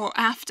 before or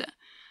after,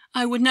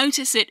 I would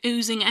notice it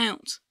oozing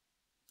out.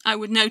 I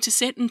would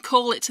notice it and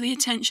call it to the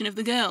attention of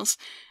the girls.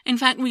 In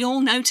fact, we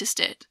all noticed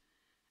it.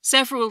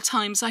 Several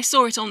times I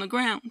saw it on the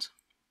ground.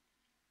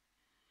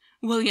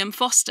 William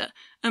Foster,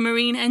 a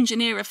marine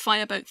engineer of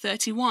Fireboat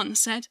 31,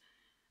 said,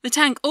 "The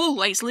tank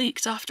always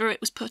leaked after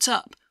it was put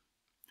up.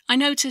 I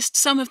noticed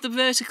some of the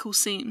vertical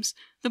seams,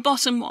 the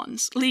bottom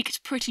ones,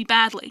 leaked pretty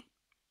badly.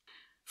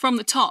 From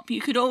the top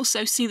you could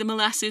also see the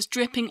molasses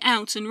dripping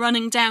out and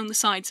running down the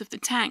sides of the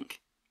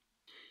tank.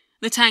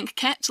 The tank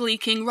kept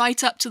leaking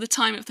right up to the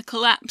time of the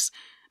collapse,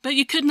 but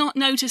you could not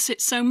notice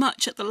it so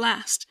much at the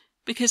last,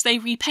 because they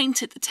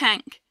repainted the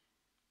tank.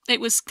 It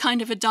was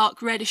kind of a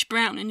dark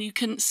reddish-brown and you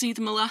couldn't see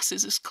the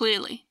molasses as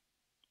clearly."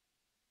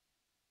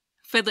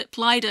 Philip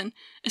Lydon,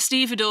 a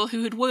stevedore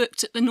who had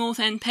worked at the North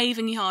End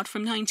paving yard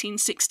from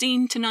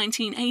 1916 to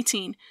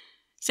 1918,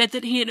 said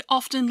that he had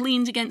often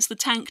leaned against the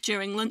tank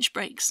during lunch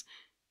breaks.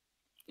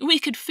 "We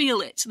could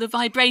feel it, the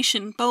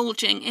vibration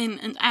bulging in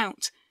and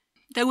out.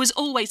 There was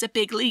always a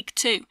big leak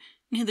too,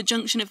 near the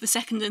junction of the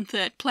second and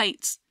third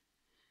plates.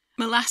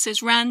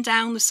 Molasses ran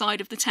down the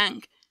side of the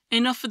tank,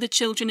 enough for the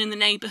children in the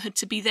neighbourhood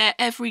to be there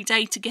every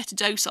day to get a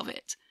dose of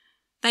it.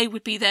 They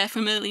would be there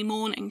from early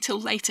morning till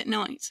late at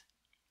night."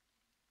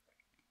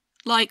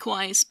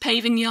 Likewise,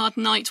 paving yard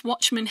night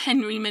watchman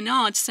Henry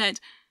Menard said,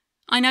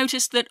 "I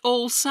noticed that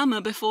all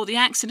summer before the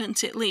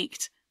accident it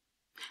leaked.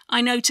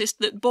 I noticed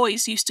that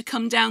boys used to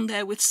come down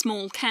there with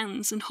small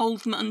cans and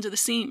hold them under the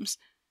seams,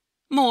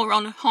 more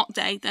on a hot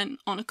day than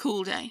on a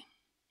cool day."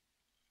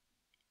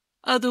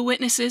 Other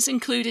witnesses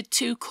included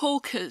two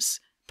caulkers,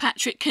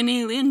 Patrick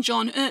Keneally and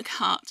John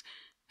Urquhart,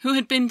 who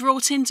had been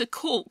brought in to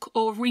caulk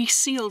or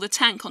reseal the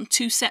tank on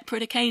 2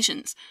 separate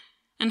occasions,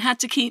 and had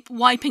to keep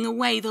wiping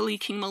away the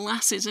leaking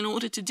molasses in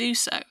order to do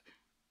so.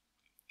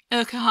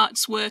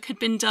 Urquhart's work had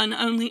been done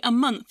only a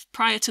month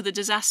prior to the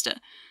disaster,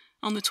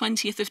 on the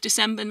 20th of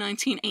December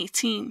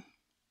 1918.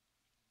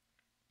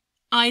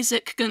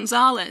 Isaac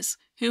Gonzalez,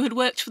 who had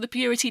worked for the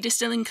Purity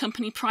Distilling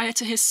Company prior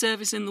to his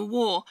service in the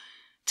war,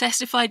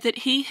 testified that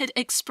he had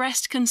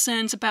expressed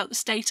concerns about the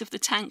state of the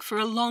tank for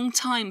a long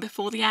time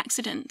before the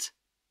accident.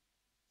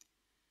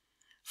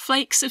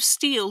 Flakes of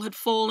steel had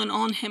fallen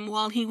on him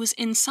while he was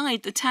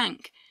inside the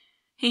tank.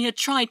 He had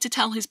tried to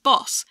tell his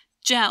boss,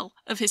 Gell,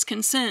 of his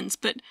concerns,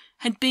 but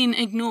had been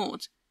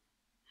ignored.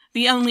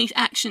 The only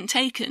action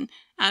taken,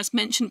 as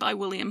mentioned by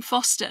William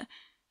Foster,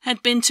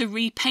 had been to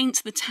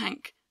repaint the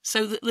tank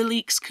so that the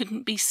leaks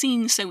couldn't be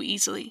seen so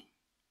easily.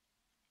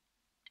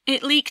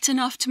 It leaked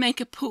enough to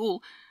make a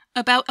pool,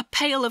 about a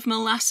pail of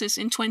molasses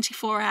in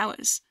 24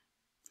 hours.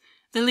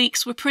 The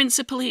leaks were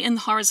principally in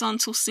the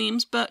horizontal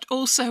seams, but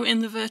also in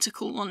the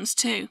vertical ones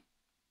too.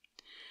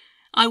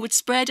 I would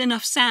spread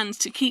enough sand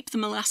to keep the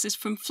molasses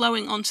from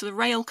flowing onto the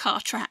rail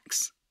car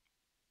tracks.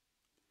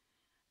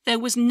 There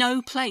was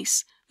no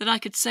place that I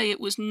could say it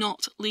was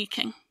not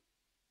leaking.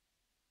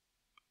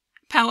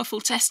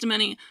 Powerful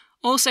testimony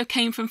also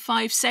came from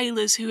 5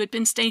 sailors who had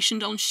been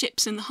stationed on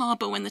ships in the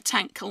harbour when the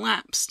tank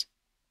collapsed.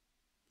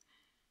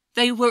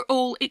 They were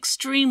all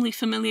extremely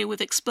familiar with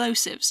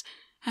explosives,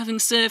 having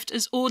served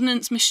as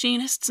ordnance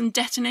machinists and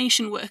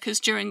detonation workers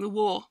during the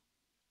war.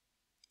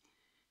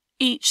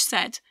 Each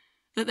said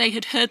that they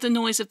had heard the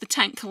noise of the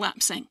tank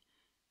collapsing,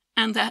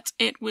 and that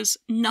it was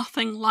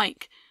nothing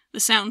like the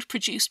sound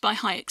produced by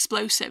high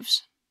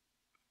explosives.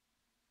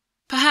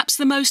 Perhaps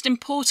the most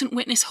important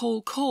witness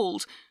Hall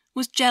called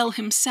was Gell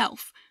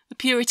himself, the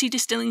Purity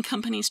Distilling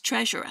Company's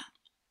treasurer.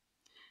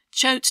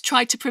 Choate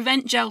tried to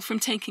prevent Gell from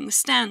taking the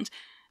stand,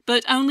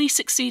 but only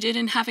succeeded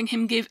in having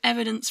him give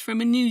evidence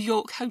from a New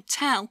York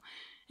hotel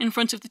in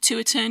front of the two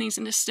attorneys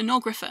and a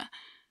stenographer,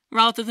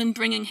 rather than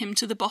bringing him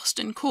to the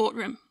Boston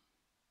courtroom.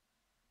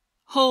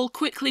 Hall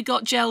quickly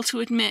got Gell to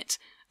admit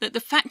that the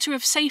factor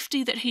of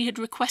safety that he had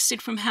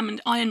requested from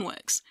Hammond Iron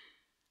Works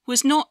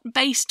was not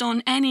based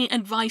on any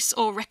advice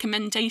or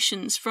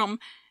recommendations from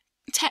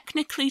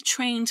technically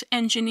trained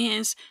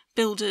engineers,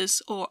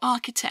 builders, or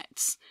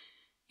architects.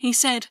 He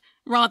said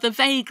rather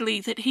vaguely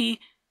that he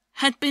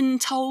had been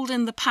told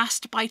in the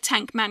past by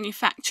tank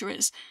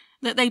manufacturers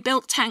that they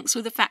built tanks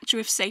with a factor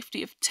of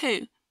safety of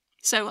 2,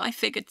 so I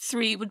figured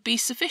 3 would be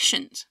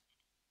sufficient.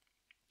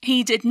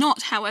 He did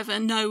not, however,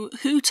 know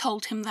who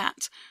told him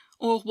that,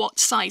 or what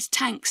size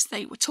tanks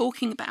they were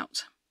talking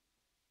about.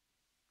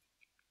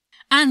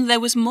 And there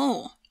was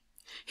more.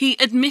 He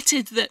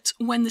admitted that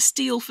when the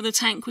steel for the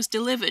tank was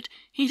delivered,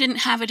 he didn't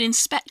have it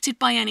inspected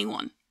by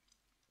anyone.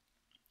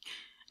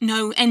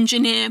 No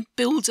engineer,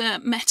 builder,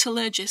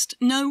 metallurgist,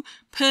 no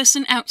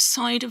person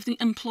outside of the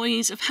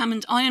employees of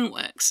Hammond Iron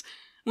Works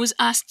was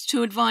asked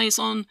to advise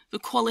on the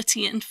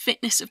quality and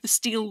fitness of the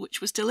steel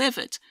which was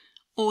delivered,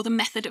 or the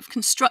method of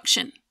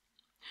construction.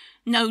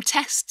 No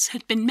tests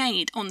had been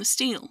made on the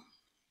steel.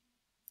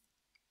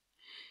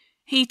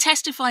 He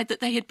testified that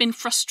they had been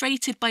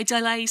frustrated by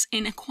delays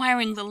in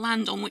acquiring the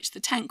land on which the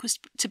tank was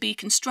to be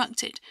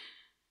constructed,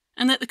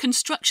 and that the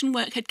construction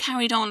work had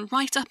carried on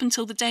right up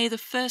until the day the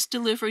first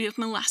delivery of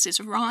molasses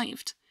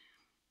arrived.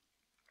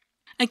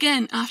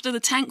 Again, after the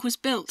tank was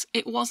built,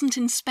 it wasn't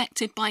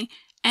inspected by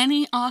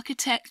any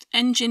architect,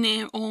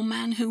 engineer, or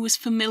man who was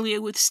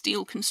familiar with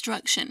steel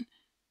construction.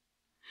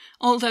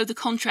 Although the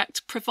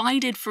contract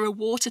provided for a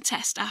water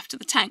test after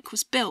the tank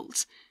was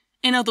built,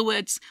 in other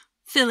words,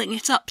 filling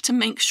it up to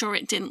make sure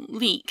it didn't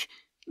leak,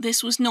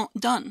 this was not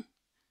done.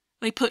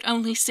 They put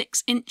only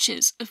 6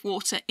 inches of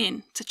water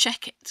in to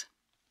check it.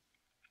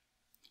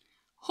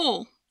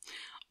 Hall: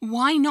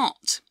 why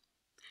not?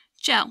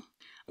 Gell: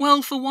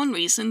 well, for one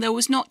reason, there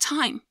was not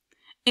time.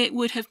 It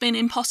would have been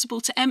impossible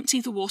to empty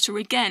the water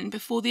again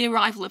before the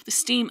arrival of the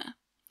steamer.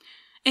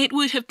 It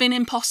would have been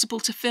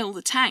impossible to fill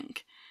the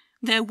tank.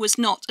 There was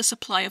not a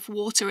supply of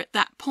water at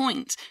that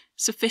point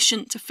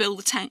sufficient to fill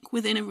the tank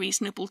within a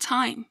reasonable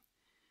time.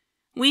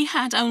 We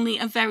had only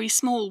a very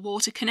small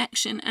water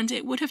connection, and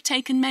it would have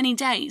taken many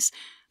days,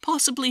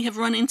 possibly have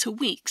run into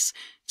weeks,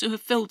 to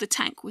have filled the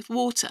tank with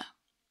water.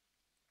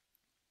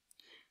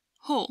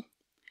 Hall: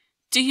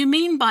 do you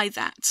mean by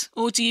that,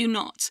 or do you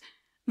not,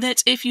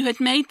 that if you had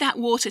made that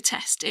water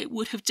test it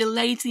would have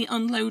delayed the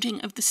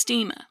unloading of the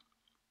steamer?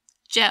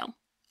 Gell: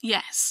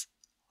 yes.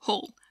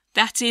 Hall: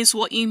 that is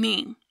what you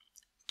mean.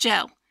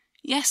 Gell: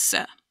 yes,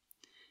 sir.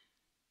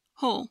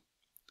 Hall: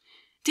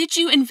 did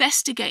you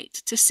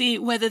investigate to see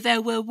whether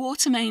there were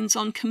water mains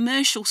on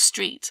Commercial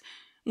Street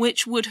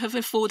which would have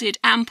afforded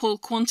ample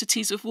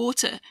quantities of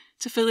water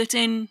to fill it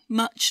in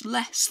much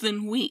less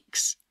than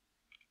weeks?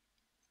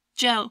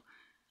 Gell: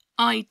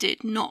 I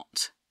did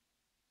not.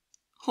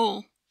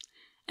 Hall: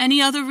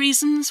 any other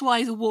reasons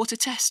why the water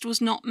test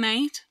was not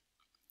made?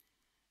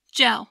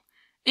 Gell: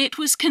 it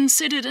was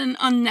considered an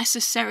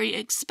unnecessary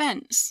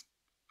expense.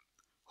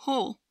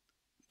 Hall: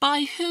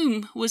 by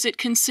whom was it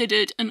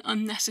considered an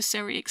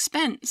unnecessary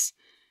expense?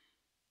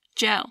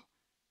 Gell: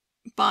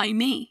 by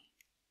me.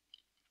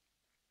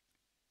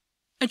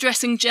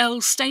 Addressing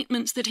Gell's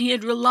statements that he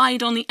had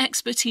relied on the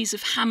expertise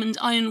of Hammond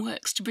Iron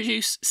Works to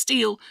produce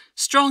steel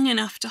strong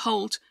enough to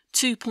hold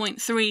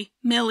 2.3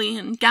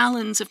 million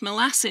gallons of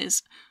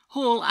molasses,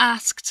 Hall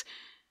asked,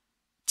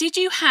 did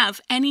you have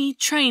any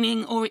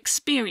training or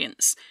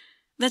experience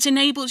that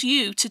enabled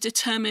you to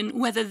determine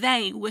whether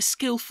they were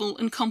skillful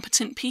and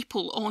competent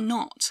people or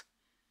not?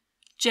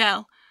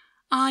 Gell: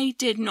 I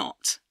did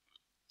not.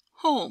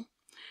 Hall: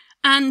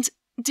 and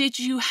did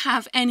you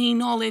have any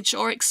knowledge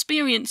or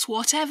experience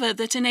whatever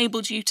that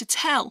enabled you to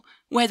tell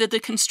whether the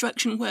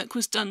construction work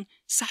was done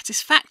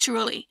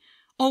satisfactorily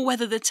or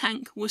whether the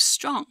tank was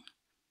strong?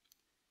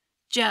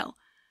 Gell: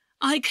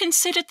 I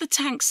considered the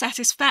tank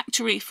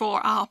satisfactory for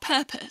our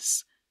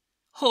purpose.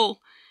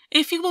 Hall: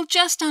 if you will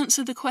just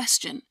answer the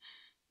question.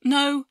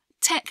 No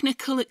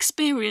technical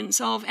experience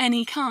of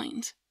any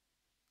kind?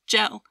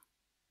 Gell: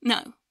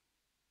 no,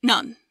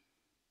 none.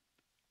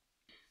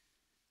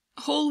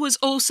 Hall was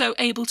also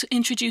able to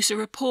introduce a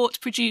report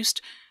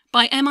produced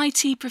by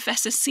MIT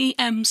Professor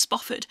C.M.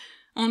 Spofford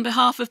on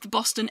behalf of the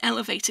Boston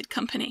Elevated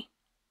Company.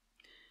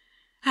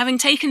 Having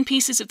taken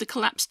pieces of the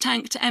collapsed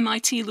tank to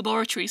MIT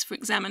laboratories for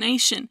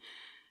examination,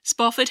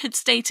 Spofford had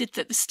stated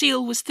that the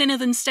steel was thinner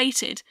than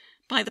stated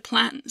by the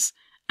plans,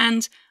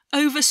 and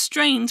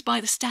overstrained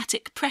by the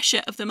static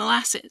pressure of the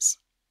molasses.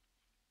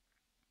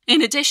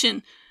 In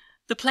addition,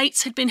 the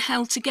plates had been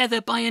held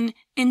together by an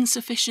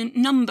insufficient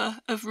number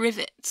of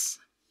rivets.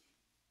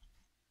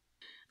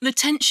 The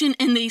tension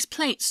in these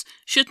plates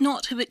should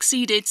not have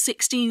exceeded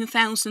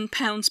 16,000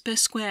 pounds per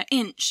square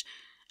inch,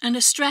 and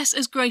a stress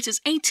as great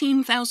as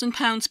 18,000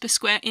 pounds per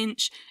square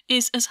inch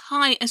is as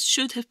high as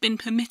should have been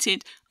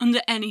permitted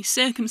under any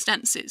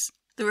circumstances,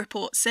 the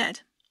report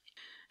said.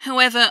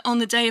 However, on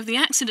the day of the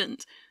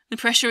accident, the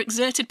pressure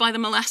exerted by the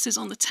molasses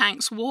on the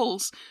tank's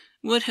walls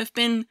would have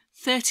been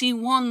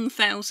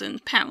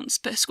 31,000 pounds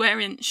per square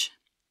inch.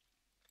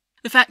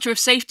 The factor of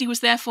safety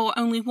was therefore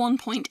only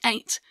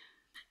 1.8,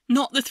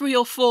 not the 3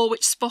 or 4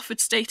 which Spofford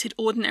stated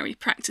ordinary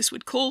practice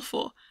would call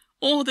for,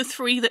 or the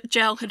 3 that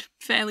Gell had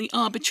fairly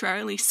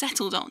arbitrarily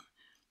settled on.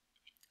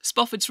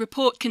 Spofford's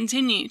report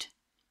continued.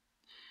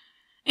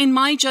 In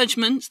my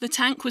judgment, the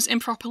tank was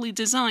improperly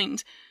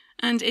designed,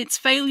 and its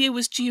failure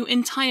was due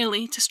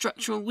entirely to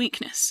structural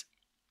weakness.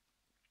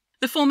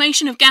 The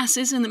formation of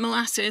gases in the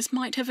molasses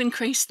might have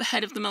increased the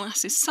head of the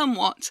molasses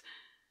somewhat,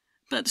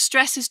 but the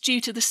stresses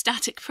due to the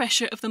static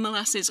pressure of the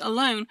molasses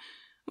alone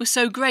were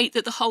so great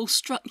that the whole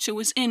structure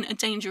was in a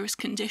dangerous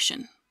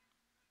condition.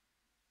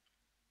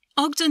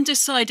 Ogden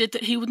decided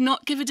that he would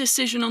not give a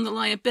decision on the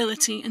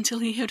liability until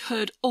he had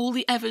heard all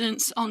the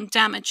evidence on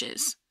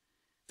damages.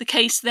 The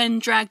case then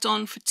dragged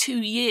on for 2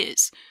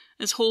 years,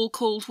 as Hall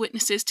called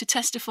witnesses to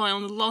testify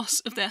on the loss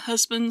of their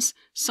husbands,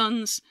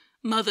 sons,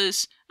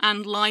 mothers,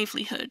 and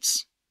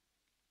livelihoods.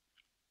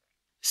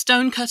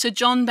 Stonecutter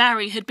John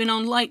Barry had been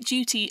on light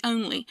duty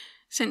only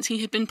since he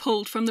had been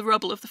pulled from the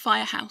rubble of the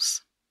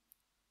firehouse.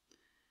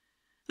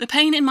 The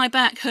pain in my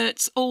back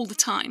hurts all the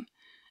time.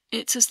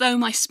 It's as though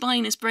my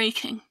spine is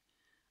breaking.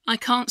 I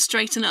can't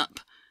straighten up.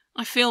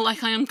 I feel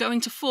like I am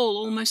going to fall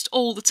almost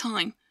all the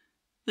time.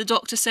 The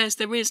doctor says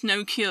there is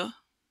no cure.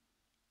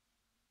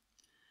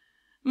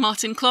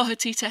 Martin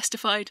Cloherty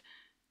testified,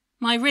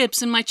 "My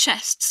ribs and my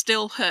chest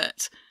still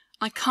hurt.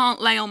 I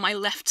can't lay on my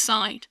left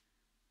side.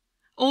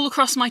 All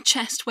across my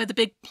chest where the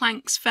big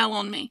planks fell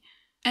on me.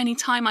 Any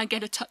time I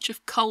get a touch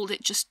of cold,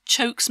 it just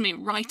chokes me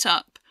right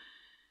up.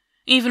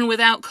 Even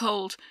without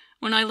cold,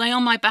 when I lay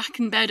on my back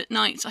in bed at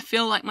night, I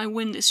feel like my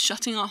wind is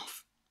shutting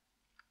off."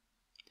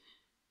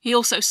 He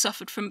also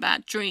suffered from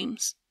bad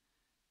dreams,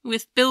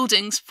 with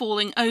buildings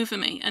falling over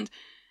me, and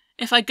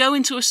if I go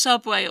into a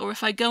subway or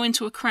if I go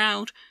into a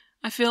crowd,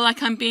 I feel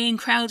like I'm being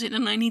crowded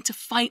and I need to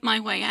fight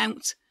my way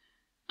out.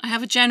 I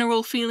have a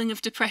general feeling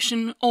of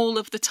depression all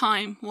of the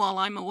time while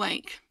I'm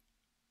awake.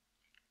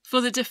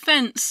 For the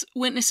defence,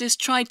 witnesses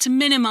tried to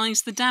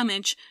minimise the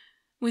damage,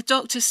 with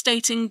doctors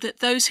stating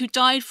that those who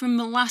died from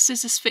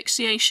molasses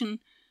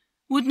asphyxiation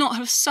would not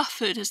have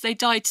suffered as they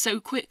died so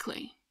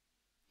quickly.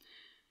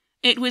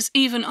 It was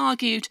even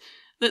argued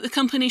that the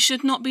company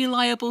should not be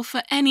liable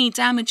for any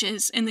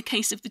damages in the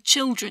case of the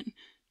children,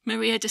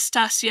 Maria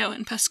D'Estasio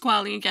and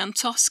Pasquale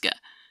Gantosca,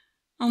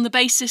 on the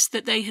basis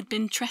that they had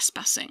been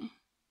trespassing.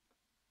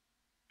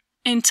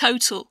 In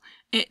total,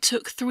 it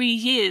took 3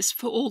 years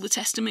for all the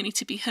testimony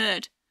to be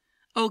heard.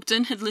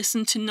 Ogden had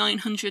listened to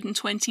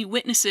 920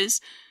 witnesses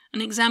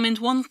and examined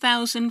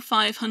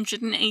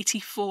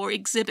 1,584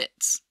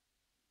 exhibits.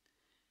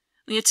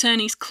 The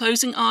attorney's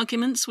closing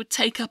arguments would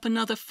take up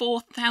another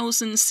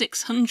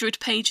 4,600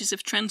 pages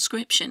of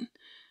transcription.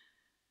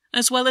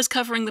 As well as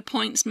covering the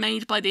points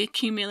made by the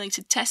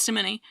accumulated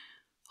testimony,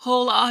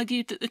 Hall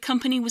argued that the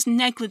company was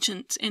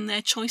negligent in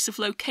their choice of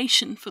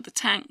location for the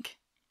tank.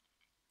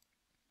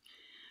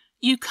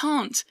 You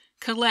can't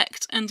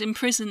collect and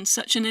imprison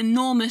such an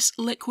enormous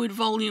liquid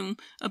volume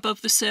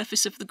above the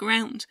surface of the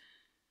ground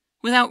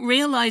without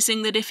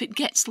realising that if it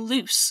gets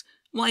loose,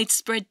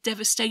 widespread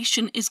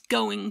devastation is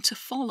going to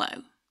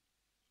follow.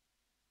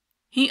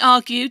 He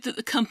argued that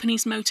the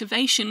company's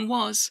motivation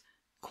was,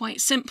 quite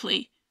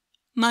simply,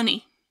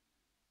 money.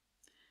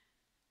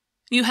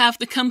 You have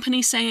the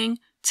company saying,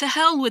 "To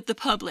hell with the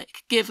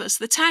public, give us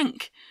the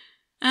tank,"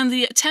 and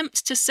the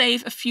attempt to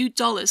save a few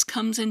dollars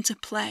comes into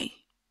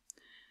play.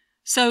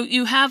 So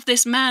you have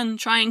this man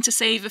trying to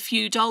save a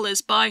few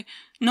dollars by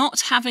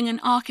not having an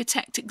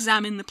architect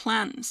examine the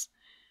plans.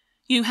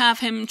 You have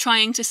him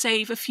trying to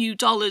save a few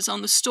dollars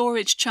on the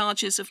storage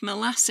charges of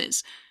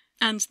molasses,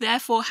 and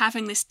therefore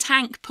having this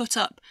tank put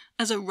up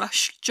as a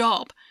rush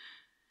job.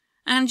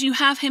 And you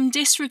have him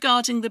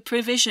disregarding the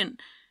provision,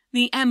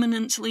 the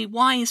eminently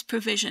wise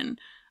provision,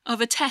 of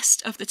a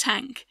test of the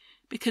tank,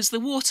 because the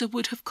water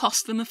would have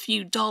cost them a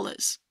few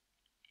dollars.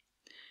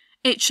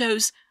 It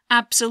shows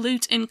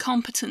absolute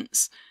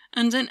incompetence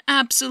and an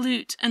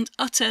absolute and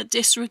utter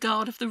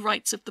disregard of the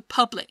rights of the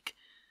public,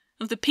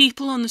 of the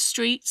people on the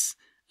streets,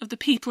 of the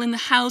people in the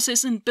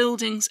houses and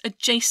buildings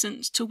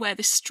adjacent to where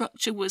this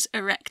structure was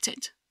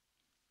erected.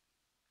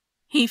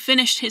 He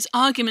finished his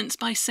arguments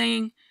by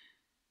saying,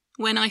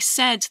 "When I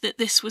said that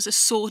this was a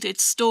sordid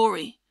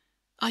story,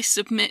 I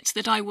submit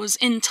that I was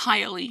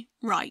entirely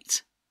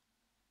right."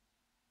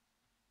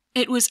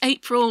 It was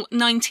April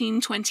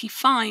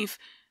 1925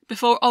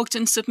 before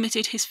Ogden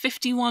submitted his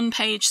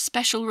 51-page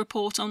special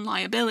report on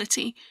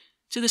liability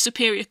to the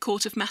Superior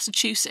Court of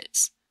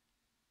Massachusetts.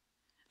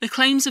 The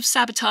claims of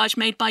sabotage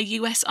made by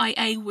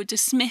USIA were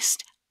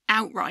dismissed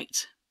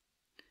outright.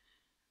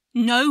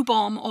 No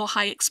bomb or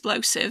high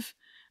explosive,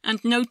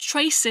 and no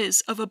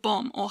traces of a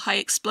bomb or high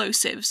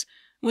explosives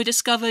were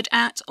discovered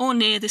at or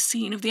near the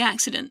scene of the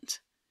accident.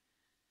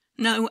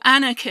 No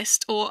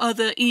anarchist or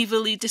other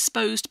evilly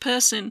disposed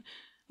person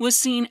was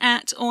seen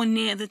at or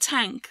near the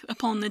tank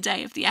upon the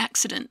day of the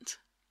accident.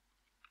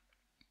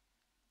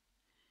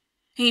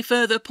 He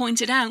further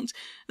pointed out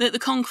that the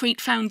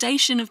concrete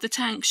foundation of the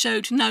tank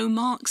showed no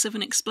marks of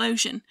an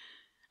explosion,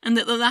 and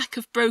that the lack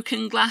of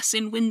broken glass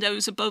in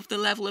windows above the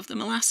level of the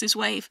molasses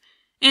wave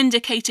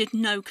indicated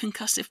no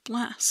concussive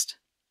blast.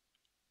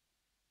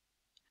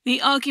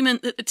 The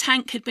argument that the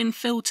tank had been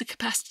filled to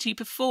capacity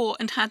before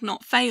and had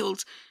not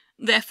failed,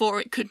 therefore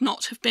it could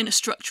not have been a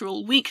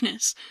structural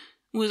weakness,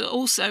 was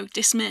also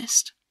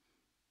dismissed.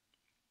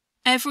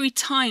 Every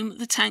time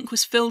the tank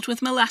was filled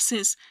with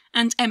molasses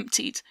and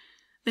emptied,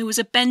 there was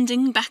a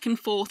bending back and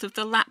forth of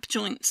the lap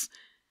joints,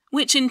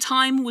 which in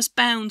time was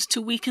bound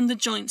to weaken the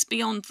joints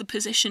beyond the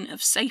position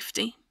of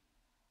safety.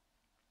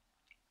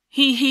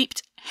 He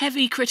heaped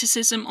heavy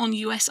criticism on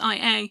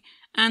USIA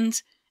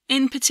and,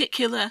 in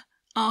particular,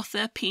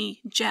 Arthur P.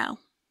 Gell.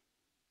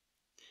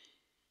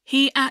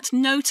 He at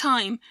no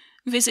time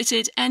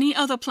visited any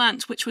other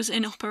plant which was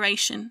in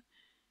operation.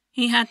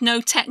 He had no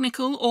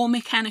technical or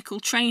mechanical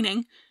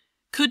training,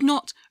 could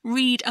not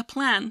read a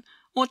plan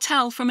or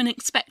tell from an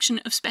inspection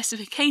of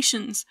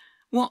specifications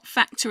what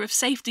factor of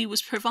safety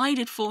was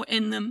provided for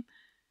in them,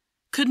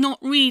 could not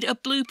read a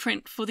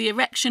blueprint for the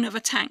erection of a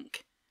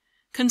tank,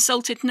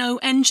 consulted no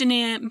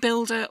engineer,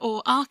 builder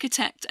or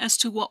architect as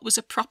to what was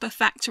a proper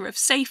factor of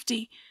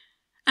safety,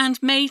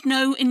 and made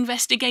no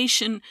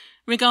investigation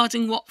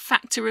regarding what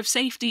factor of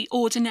safety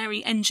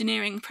ordinary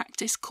engineering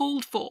practice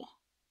called for.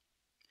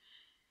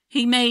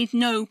 He made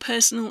no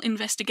personal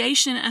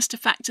investigation as to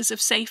factors of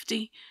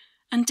safety,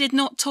 and did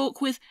not talk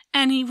with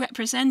any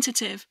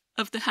representative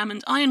of the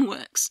Hammond Iron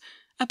Works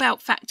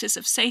about factors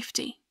of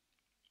safety.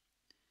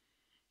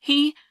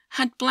 He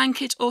had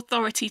blanket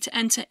authority to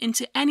enter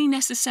into any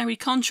necessary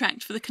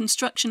contract for the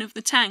construction of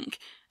the tank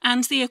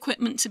and the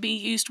equipment to be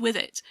used with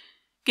it,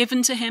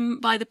 given to him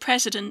by the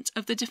president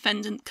of the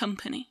defendant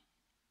company.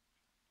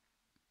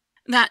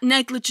 That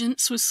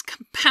negligence was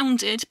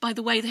compounded by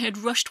the way they had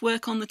rushed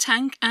work on the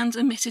tank and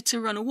omitted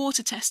to run a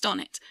water test on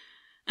it,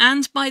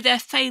 and by their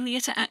failure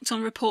to act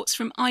on reports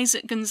from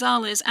Isaac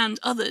Gonzalez and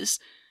others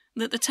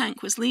that the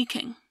tank was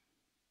leaking.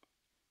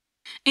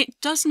 It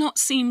does not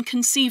seem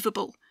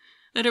conceivable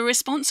that a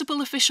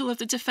responsible official of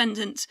the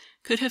defendant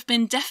could have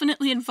been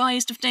definitely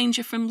advised of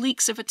danger from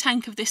leaks of a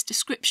tank of this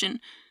description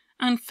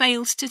and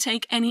failed to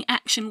take any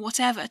action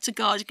whatever to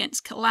guard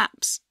against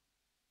collapse.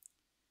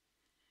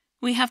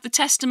 We have the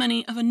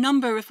testimony of a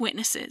number of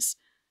witnesses,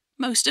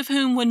 most of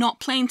whom were not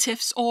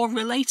plaintiffs or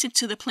related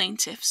to the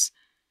plaintiffs,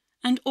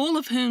 and all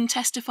of whom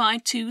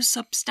testified to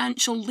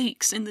substantial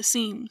leaks in the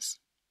seams.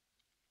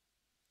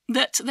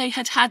 That they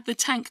had had the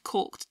tank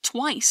corked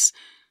twice,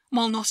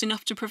 while not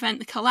enough to prevent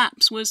the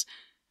collapse, was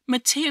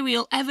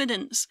material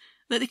evidence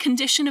that the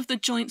condition of the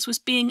joints was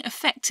being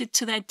affected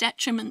to their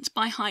detriment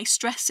by high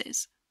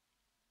stresses.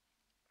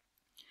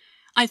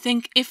 I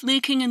think if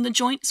leaking in the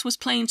joints was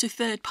plain to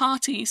third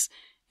parties,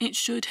 it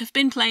should have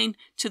been plain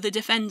to the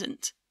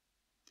defendant.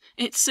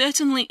 It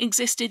certainly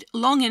existed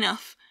long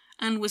enough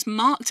and was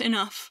marked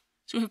enough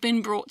to have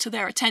been brought to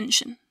their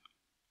attention.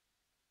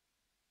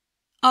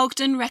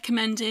 Ogden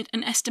recommended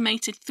an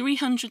estimated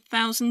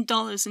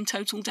 $300,000 in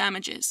total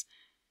damages,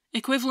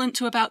 equivalent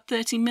to about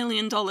 $30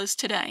 million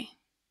today.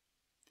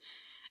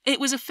 It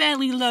was a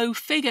fairly low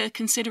figure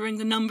considering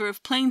the number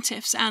of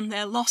plaintiffs and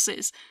their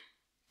losses,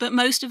 but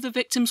most of the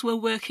victims were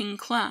working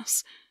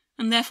class,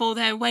 and therefore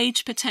their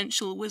wage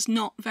potential was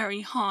not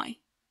very high.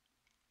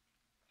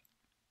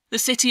 The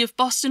city of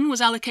Boston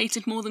was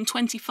allocated more than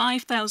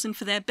 $25,000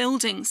 for their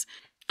buildings,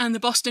 and the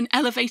Boston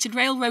Elevated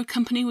Railroad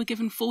Company were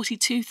given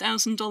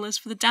 $42,000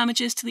 for the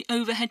damages to the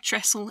overhead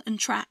trestle and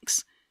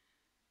tracks.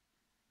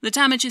 The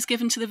damages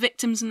given to the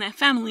victims and their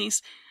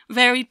families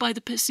varied by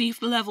the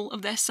perceived level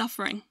of their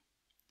suffering.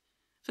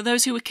 For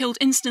those who were killed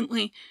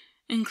instantly,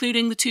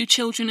 including the 2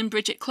 children and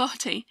Bridget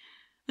Cloherty,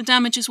 the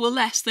damages were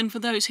less than for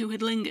those who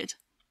had lingered.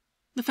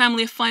 The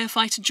family of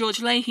firefighter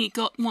George Leahy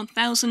got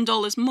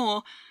 $1,000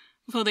 more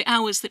for the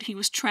hours that he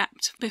was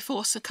trapped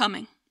before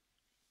succumbing.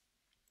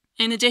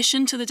 In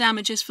addition to the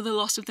damages for the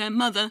loss of their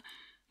mother,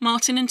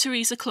 Martin and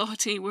Teresa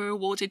Cloherty were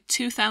awarded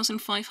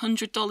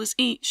 $2,500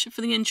 each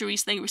for the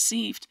injuries they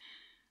received,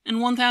 and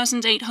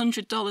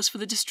 $1,800 for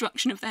the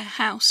destruction of their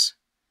house.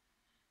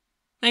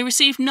 They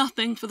received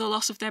nothing for the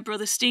loss of their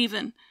brother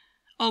Stephen.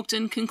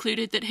 Ogden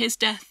concluded that his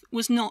death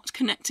was not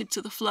connected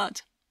to the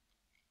flood.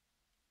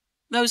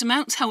 Those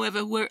amounts,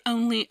 however, were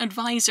only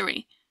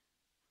advisory.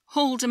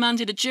 Hall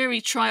demanded a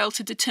jury trial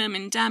to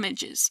determine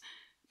damages,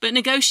 but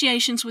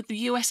negotiations with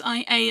the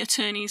USIA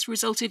attorneys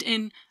resulted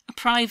in a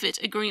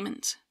private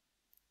agreement.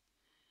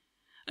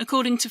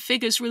 According to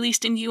figures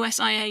released in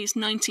USIA's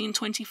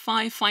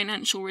 1925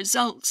 financial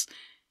results,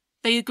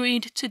 they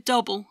agreed to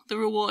double the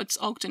rewards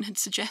Ogden had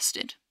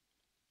suggested.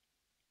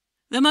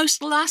 The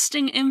most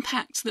lasting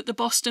impact that the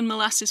Boston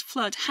Molasses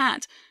Flood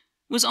had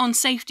was on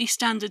safety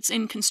standards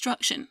in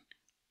construction.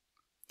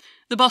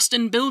 The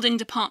Boston Building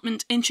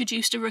Department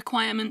introduced a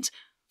requirement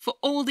for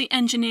all the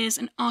engineers'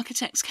 and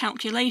architects'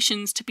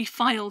 calculations to be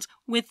filed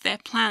with their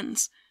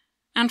plans,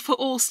 and for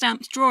all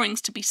stamped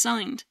drawings to be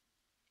signed.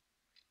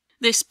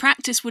 This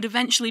practice would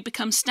eventually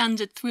become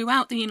standard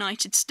throughout the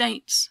United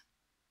States.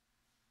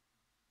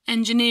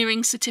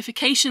 Engineering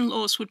certification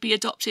laws would be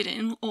adopted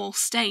in all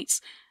states,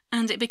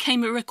 and it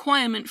became a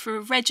requirement for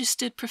a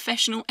registered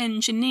professional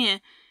engineer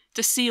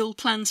to seal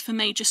plans for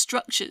major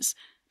structures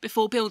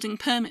before building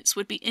permits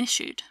would be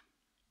issued.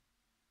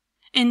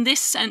 In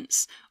this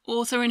sense,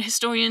 author and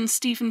historian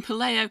Stephen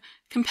Puleo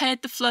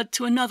compared the flood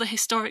to another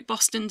historic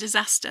Boston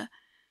disaster,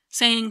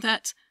 saying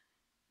that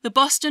the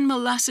Boston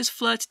Molasses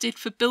Flood did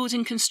for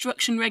building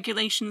construction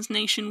regulations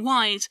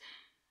nationwide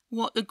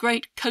what the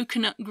Great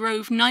Coconut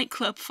Grove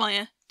nightclub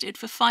fire did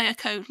for fire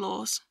code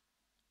laws.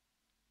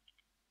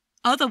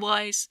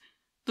 Otherwise,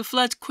 the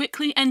flood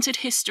quickly entered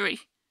history,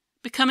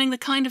 becoming the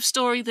kind of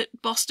story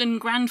that Boston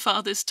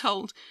grandfathers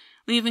told,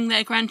 leaving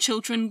their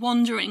grandchildren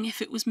wondering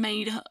if it was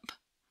made up.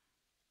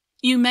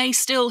 You may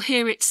still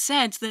hear it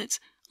said that,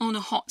 on a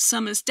hot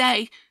summer's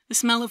day, the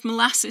smell of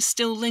molasses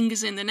still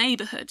lingers in the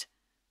neighbourhood.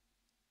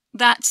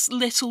 That's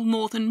little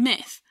more than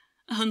myth.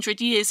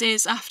 100 years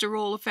is, after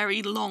all, a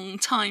very long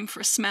time for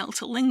a smell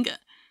to linger.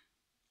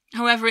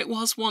 However, it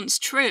was once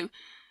true,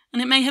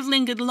 and it may have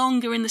lingered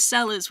longer in the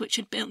cellars which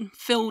had been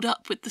filled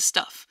up with the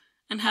stuff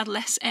and had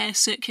less air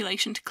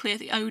circulation to clear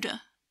the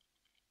odour.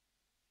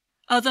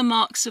 Other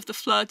marks of the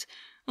flood,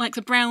 like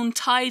the brown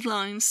tide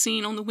lines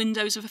seen on the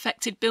windows of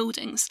affected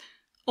buildings,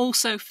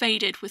 also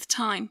faded with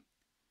time,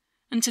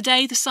 and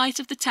today the site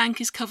of the tank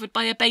is covered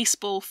by a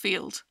baseball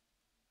field.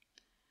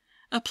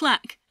 A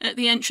plaque at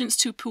the entrance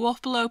to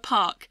Puopolo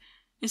Park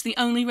is the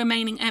only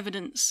remaining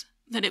evidence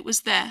that it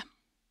was there.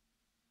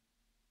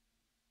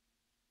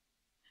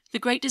 The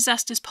Great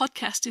Disasters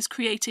podcast is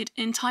created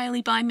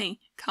entirely by me,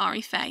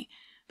 Kari Fay,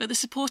 but the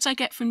support I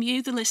get from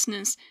you, the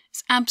listeners,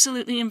 is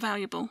absolutely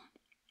invaluable.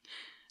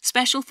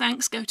 Special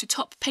thanks go to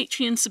top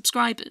Patreon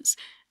subscribers,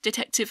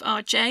 Detective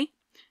RJ,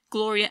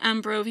 Gloria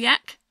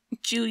Ambroviak,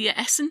 Julia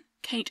Essen,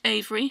 Kate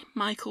Avery,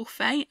 Michael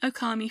Fay,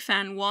 Okami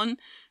Fan 1,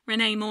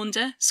 Renee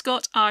Maunder,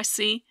 Scott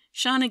RC,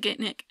 Shana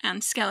Gitnick,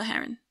 and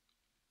Skellaheron.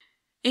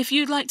 If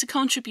you'd like to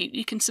contribute,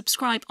 you can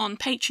subscribe on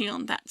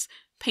Patreon, that's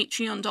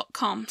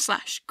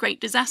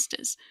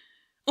patreon.com/greatdisasters,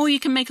 or you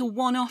can make a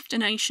one-off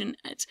donation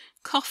at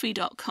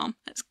ko-fi.com,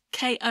 that's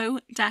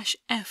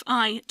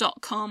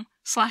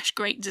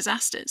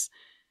ko-fi.com/greatdisasters.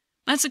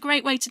 That's a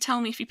great way to tell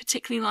me if you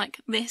particularly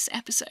like this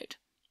episode.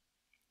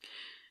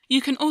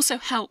 You can also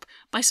help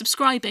by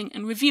subscribing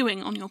and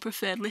reviewing on your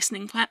preferred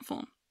listening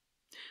platform.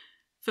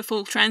 For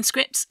full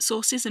transcripts,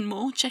 sources and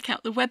more, check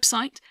out the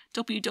website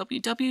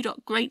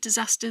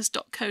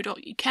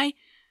www.greatdisasters.co.uk,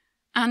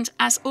 and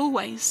as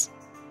always,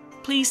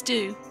 please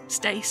do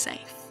stay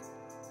safe.